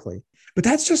fairly quickly. But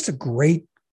that's just a great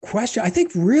question. I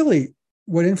think really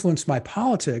what influenced my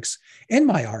politics and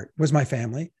my art was my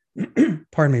family.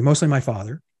 Pardon me, mostly my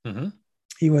father. Mm-hmm.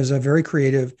 He was a very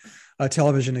creative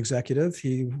television executive.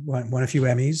 He won a few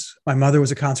Emmys. My mother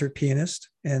was a concert pianist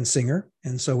and singer.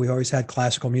 And so we always had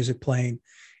classical music playing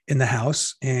in the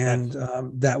house. And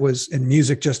that was in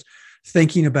music, just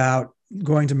thinking about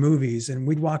going to movies. And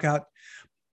we'd walk out.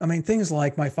 I mean, things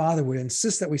like my father would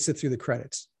insist that we sit through the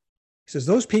credits. He says,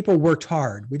 those people worked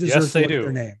hard. We deserve to look at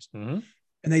their names. Mm-hmm.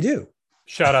 And they do.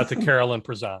 Shout out to Carolyn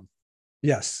Prezan.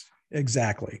 Yes,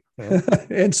 exactly.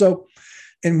 Mm-hmm. And so,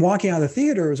 and walking out of the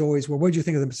theater was always, well, what did you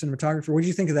think of the cinematographer? What did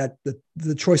you think of that,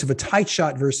 the choice of a tight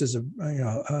shot versus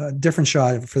a different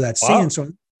shot for that scene?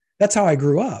 So that's how I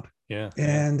grew up. Yeah.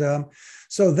 And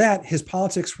so that his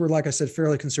politics were, like I said,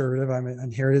 fairly conservative. I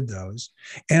inherited those.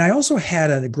 And I also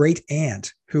had a great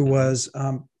aunt who was,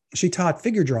 she taught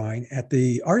figure drawing at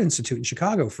the Art Institute in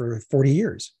Chicago for 40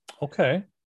 years. Okay.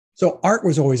 So art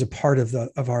was always a part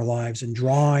of our lives, and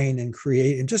drawing and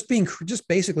create and just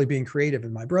basically being creative.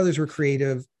 And my brothers were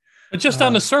creative. But just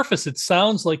on the surface, it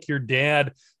sounds like your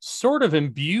dad sort of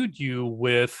imbued you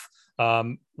with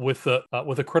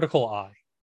a critical eye.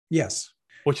 Yes.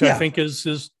 Which I think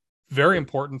is very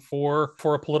important for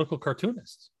a political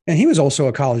cartoonist. And he was also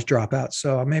a college dropout.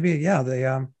 So maybe,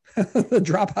 the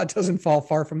dropout doesn't fall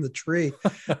far from the tree.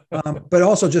 But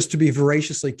also just to be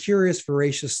voraciously curious,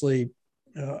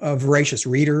 a voracious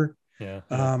reader. Yeah.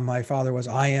 My father was,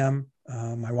 I am,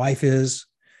 my wife is,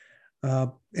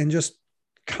 and just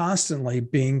constantly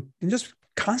being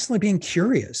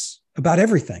curious about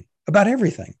everything.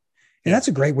 And that's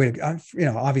a great way to,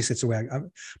 obviously it's a way,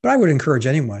 but I would encourage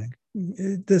anyone.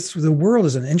 The world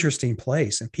is an interesting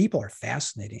place, and people are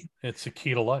fascinating. It's a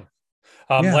key to life.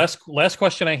 Last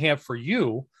question I have for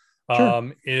you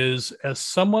is, as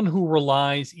someone who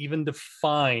even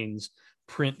defines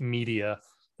print media,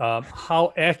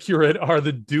 how accurate are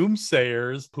the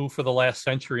doomsayers who, for the last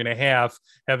century and a half,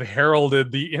 have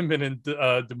heralded the imminent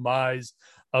demise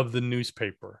of the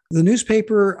newspaper? The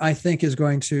newspaper, I think, it's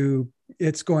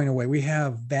going away. We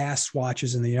have vast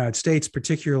swatches in the United States,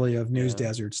 particularly of news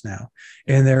deserts now.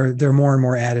 And they're more and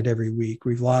more added every week.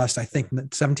 We've lost, I think,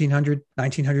 1,700,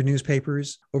 1,900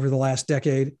 newspapers over the last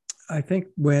decade. I think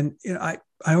when I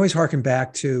always harken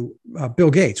back to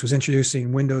Bill Gates was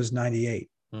introducing Windows 98.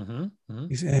 And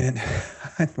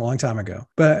a long time ago.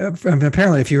 But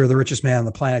apparently, if you were the richest man on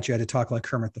the planet, you had to talk like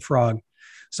Kermit the Frog.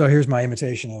 So here's my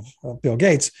imitation of Bill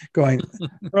Gates going,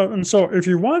 well, and so if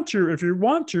you want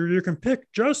to, you can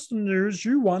pick just the news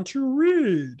you want to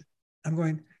read. I'm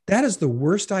going, that is the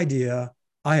worst idea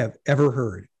I have ever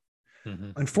heard.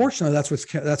 Unfortunately,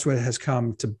 that's what has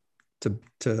come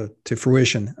to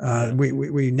fruition.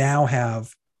 We now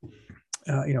have,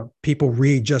 people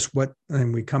read just what,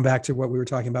 and we come back to what we were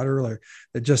talking about earlier,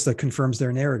 that confirms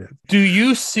their narrative. Do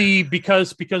you see,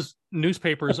 because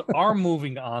newspapers are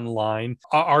moving online,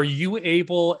 are you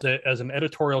able to, as an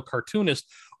editorial cartoonist,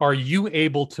 are you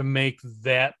able to make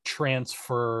that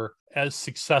transfer as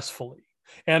successfully?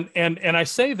 And I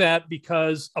say that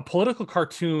because a political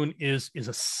cartoon is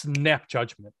a snap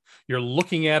judgment. You're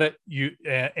looking at it,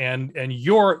 and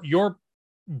you're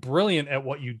brilliant at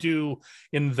what you do,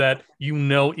 in that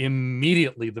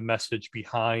immediately the message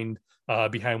behind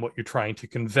what you're trying to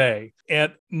convey.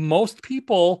 And most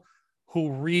people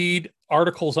who read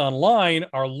articles online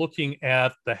are looking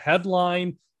at the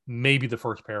headline, maybe the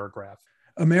first paragraph.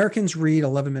 Americans read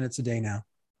 11 minutes a day now.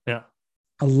 Yeah.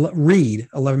 Read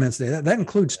 11 minutes a day. That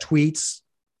includes tweets,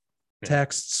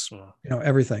 texts,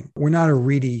 everything. We're not a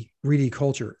ready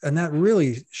culture. And that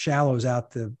really shallows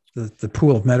out the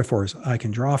pool of metaphors I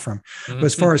can draw from. But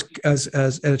as far as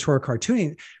editorial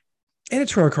cartooning,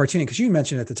 because you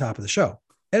mentioned at the top of the show,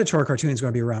 editorial cartooning is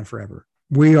going to be around forever.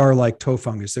 We are like toe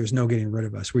fungus. There's no getting rid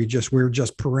of us. We're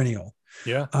just perennial.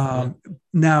 Now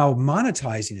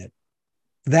monetizing it,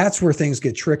 that's where things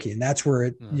get tricky. And that's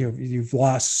where you've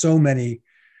lost so many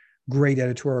great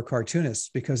editorial cartoonists,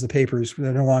 because the papers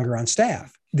are no longer on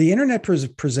staff. The internet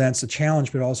presents a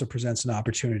challenge, but also presents an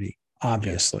opportunity,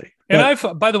 obviously. And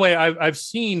I've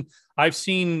seen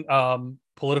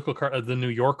political the New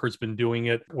Yorker's been doing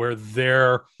it, where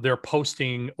they're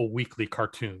posting a weekly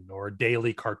cartoon or a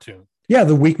daily cartoon. Yeah,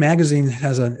 the Week magazine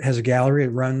has a gallery.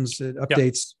 It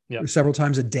updates several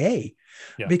times a day,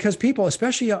 because people,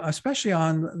 especially on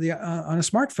a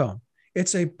smartphone,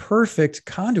 it's a perfect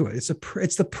conduit. It's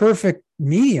the perfect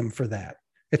medium for that.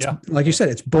 It's like you said,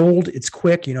 it's bold, it's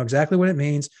quick. You know exactly what it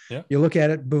means. You look at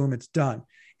it, boom, it's done.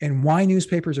 And why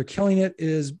newspapers are killing it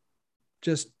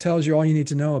just tells you all you need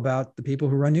to know about the people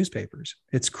who run newspapers.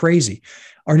 It's crazy.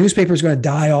 Are newspapers going to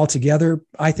die altogether?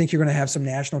 I think you're going to have some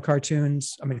national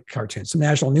some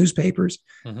national newspapers,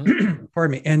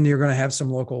 pardon me, and you're going to have some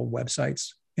local websites.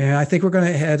 And I think we're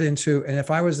going to head into, and if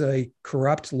I was a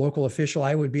corrupt local official,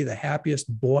 I would be the happiest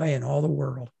boy in all the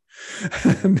world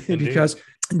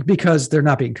because they're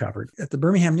not being covered. At the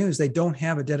Birmingham News, they don't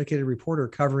have a dedicated reporter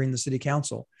covering the city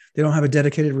council. They don't have a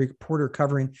dedicated reporter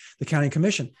covering the county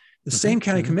commission. The same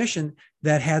county commission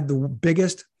that had the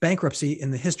biggest bankruptcy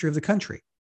in the history of the country.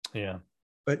 Yeah.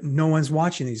 But no one's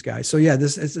watching these guys. So yeah,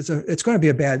 it's going to be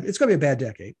a bad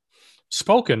decade.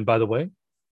 Spoken, by the way,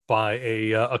 by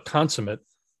a consummate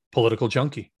Political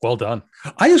junkie. Well done.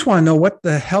 I just want to know what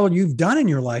the hell you've done in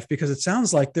your life, because it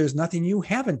sounds like there's nothing you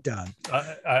haven't done.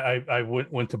 I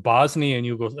went to Bosnia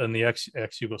and the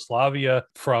ex-Yugoslavia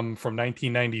from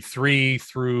 1993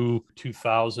 through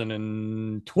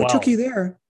 2012. What took you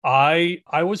there? I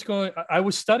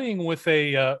was studying with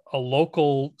a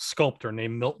local sculptor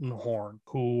named Milton Horn,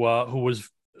 who was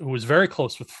very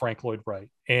close with Frank Lloyd Wright.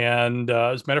 And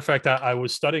as a matter of fact, I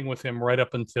was studying with him right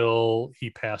up until he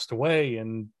passed away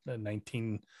in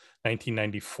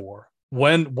 1994.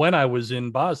 When I was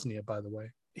in Bosnia, by the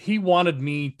way, he wanted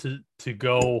me to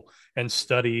go and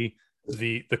study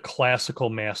the classical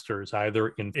masters, either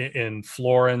in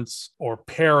Florence or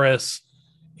Paris.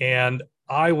 And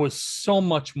I was so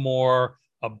much more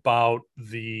about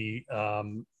the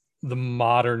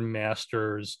modern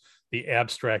masters, the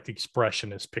abstract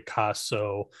expressionists,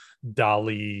 Picasso,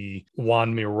 Dali,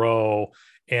 Juan Miró.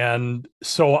 And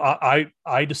so I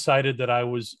decided that I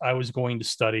was going to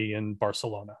study in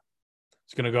Barcelona. I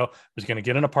was going to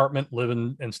get an apartment, live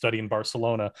and study in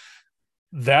Barcelona.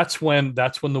 That's when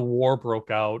the war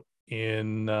broke out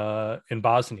in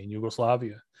Bosnia, in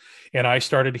Yugoslavia. And I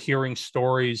started hearing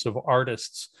stories of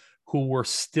artists who were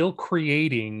still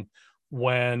creating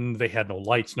when they had no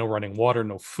lights, no running water,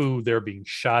 no food. They're being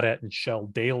shot at and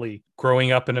shelled daily.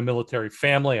 Growing up in a military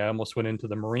family, I almost went into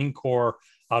the Marine Corps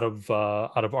out of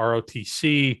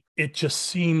ROTC. It just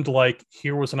seemed like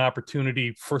here was an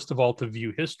opportunity, first of all, to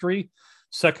view history.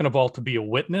 Second of all, to be a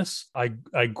witness. I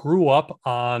grew up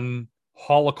on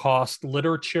Holocaust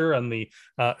literature and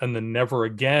the Never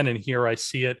Again, and here I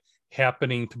see it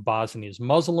happening to Bosnia's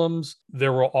Muslims.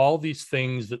 There were all these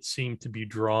things that seemed to be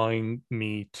drawing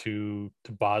me to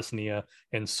Bosnia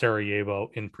and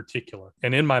Sarajevo in particular.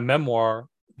 And in my memoir,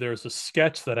 there's a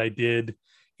sketch that I did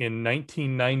in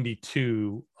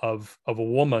 1992 of a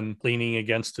woman leaning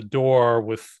against a door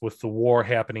with the war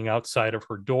happening outside of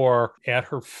her door. At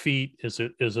her feet is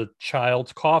a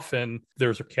child's coffin.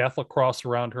 There's a Catholic cross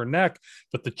around her neck,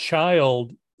 but the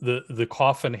child, the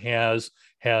coffin has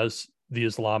the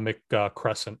Islamic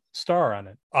crescent star on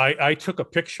it. I took a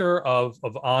picture of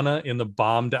Anna in the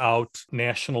bombed out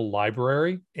National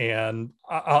Library, and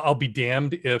I'll be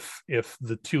damned if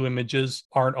the two images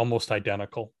aren't almost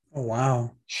identical. Oh,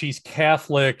 wow. She's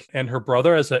Catholic, and her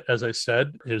brother, as I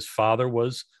said, his father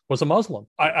was a Muslim.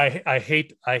 I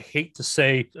hate to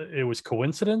say it was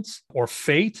coincidence or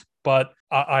fate, but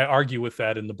I argue with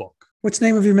that in the book. What's the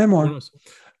name of your memoir?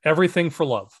 Everything for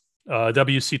Love,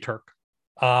 W.C. Turk.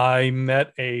 I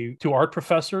met two art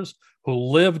professors who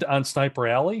lived on Sniper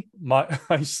Alley.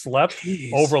 I slept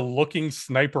overlooking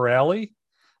Sniper Alley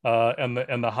and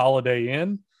the Holiday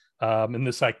Inn in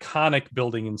this iconic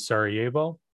building in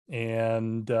Sarajevo,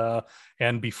 and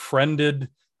befriended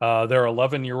their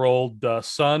 11-year-old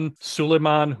son,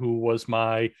 Suleiman, who was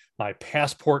my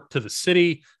passport to the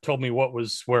city, told me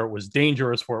where it was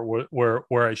dangerous,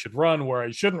 where I should run, where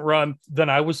I shouldn't run. Then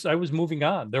I was moving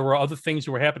on. There were other things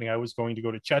that were happening. I was going to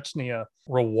go to Chechnya,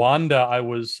 Rwanda. I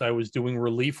was doing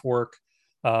relief work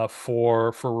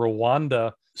for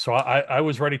Rwanda. So I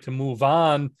was ready to move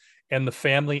on. And the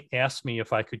family asked me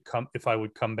if I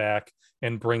would come back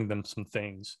and bring them some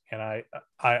things. And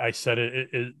I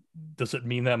said, does it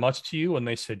mean that much to you? And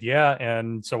they said, yeah.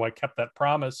 And so I kept that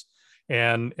promise.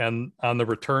 And on the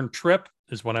return trip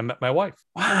is when I met my wife.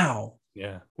 Wow.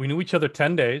 Yeah. We knew each other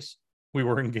 10 days. We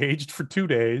were engaged for 2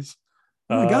 days.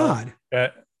 Oh my God.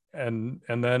 And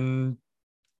then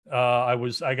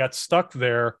I got stuck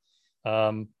there.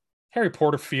 Harry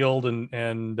Porterfield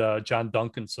and John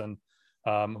Duncanson,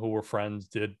 who were friends,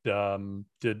 did a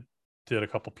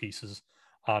couple pieces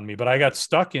on me, but I got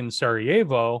stuck in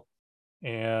Sarajevo,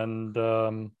 and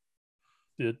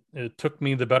it took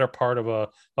me the better part of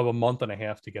a month and a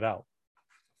half to get out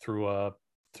through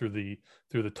the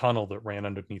tunnel that ran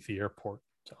underneath the airport.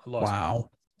 So I lost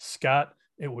wow, Scott.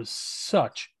 It was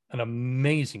such an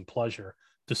amazing pleasure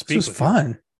to speak. This was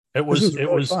fun. It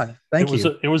was fun. Thank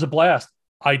you. It was a blast.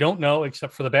 I don't know,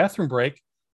 except for the bathroom break,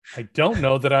 I don't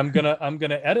know that I'm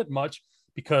gonna edit much,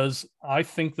 because I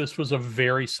think this was a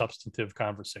very substantive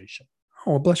conversation.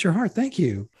 Oh, bless your heart. Thank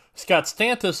you. Scott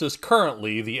Stantis is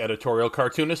currently the editorial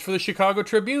cartoonist for the Chicago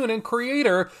Tribune and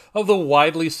creator of the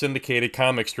widely syndicated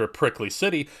comic strip Prickly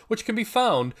City, which can be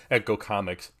found at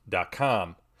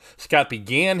gocomics.com. Scott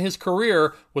began his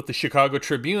career with the Chicago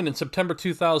Tribune in September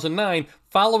 2009,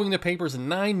 following the paper's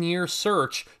 9-year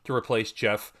search to replace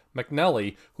Jeff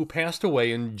McNelly, who passed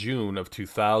away in June of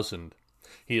 2000.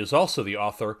 He is also the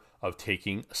author of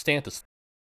Taking Stantis.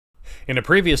 In a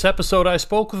previous episode, I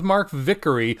spoke with Mark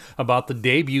Vickery about the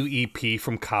debut EP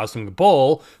from Cosmic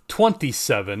Bull,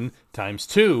 27 x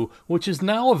 2, which is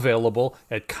now available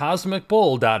at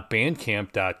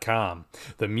cosmicbull.bandcamp.com.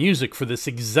 The music for this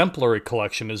exemplary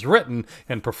collection is written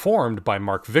and performed by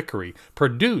Mark Vickery,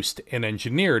 produced and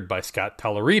engineered by Scott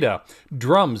Tellerita,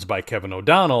 drums by Kevin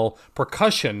O'Donnell,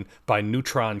 percussion by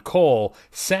Neutron Cole,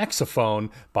 saxophone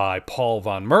by Paul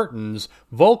Von Mertens,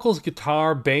 vocals,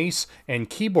 guitar, bass, and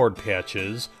keyboard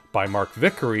patches by Mark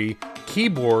Vickery,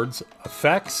 keyboards,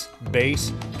 effects,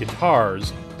 bass,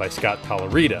 guitars by Scott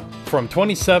Tellerita. From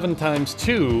 27 x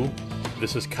 2,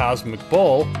 this is Cosmic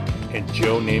Bull and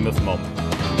Joe Namath Moment.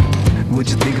 What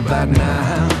you think about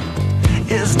now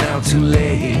is now too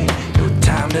late. No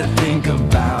time to think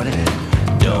about it.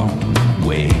 Don't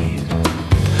wait.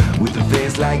 With a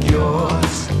face like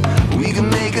yours, we can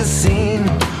make a scene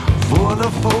for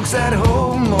the folks at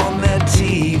home on that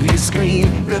TV screen.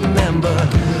 Remember,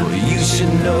 you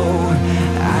should know,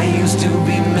 I used to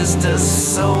be Mr.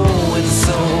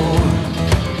 So-and-so.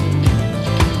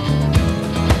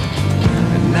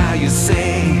 And now you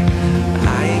say,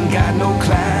 I ain't got no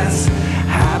class.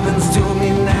 Happens to me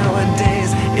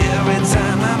nowadays, every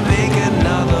time I make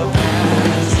another pass.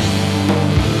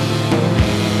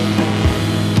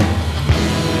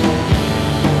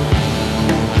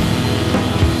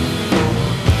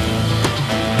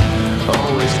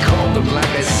 Like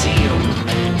I see them,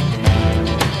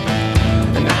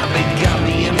 and now they got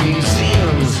me in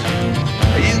museums.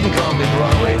 You can call me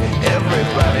Broadway,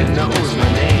 everybody knows my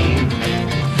name.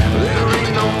 There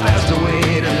ain't no faster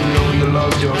way to know you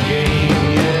lost your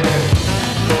game, yeah.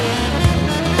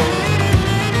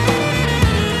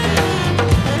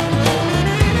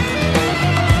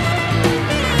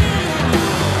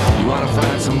 You wanna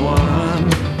find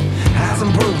someone,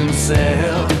 hasn't proved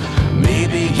himself.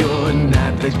 Maybe you're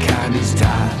not the kind who's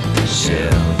top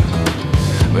shelf,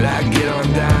 but I get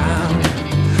on down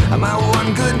on my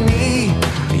one good knee.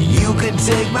 You could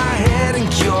take my head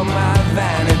and cure my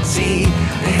vanity.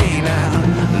 Hey now,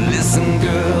 listen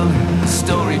girl, the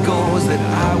story goes that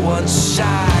I once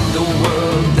shocked the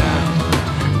world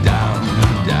down, down,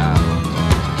 down.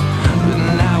 But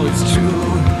now it's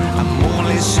true, I'm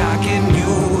only shocking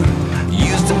you.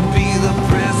 Used to be the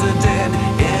president,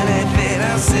 anything I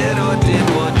said or did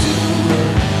or do.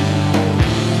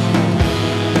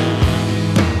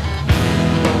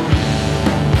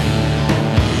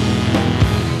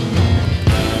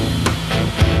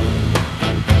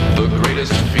 The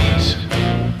greatest feat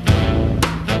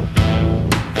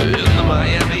in the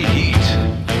Miami heat.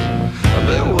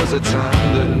 There was a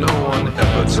time that no one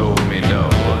ever told me no.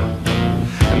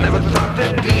 I never thought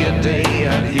there'd be a day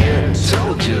I'd hear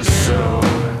told you so.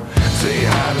 Say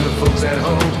hi to the folks at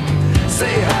home.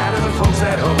 Say hi to the folks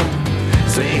at home.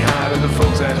 Say hi to the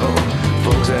folks at home.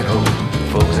 Folks at home.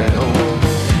 Folks at home.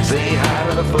 Say hi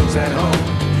to the folks at home.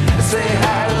 Say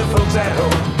hi to the folks at home.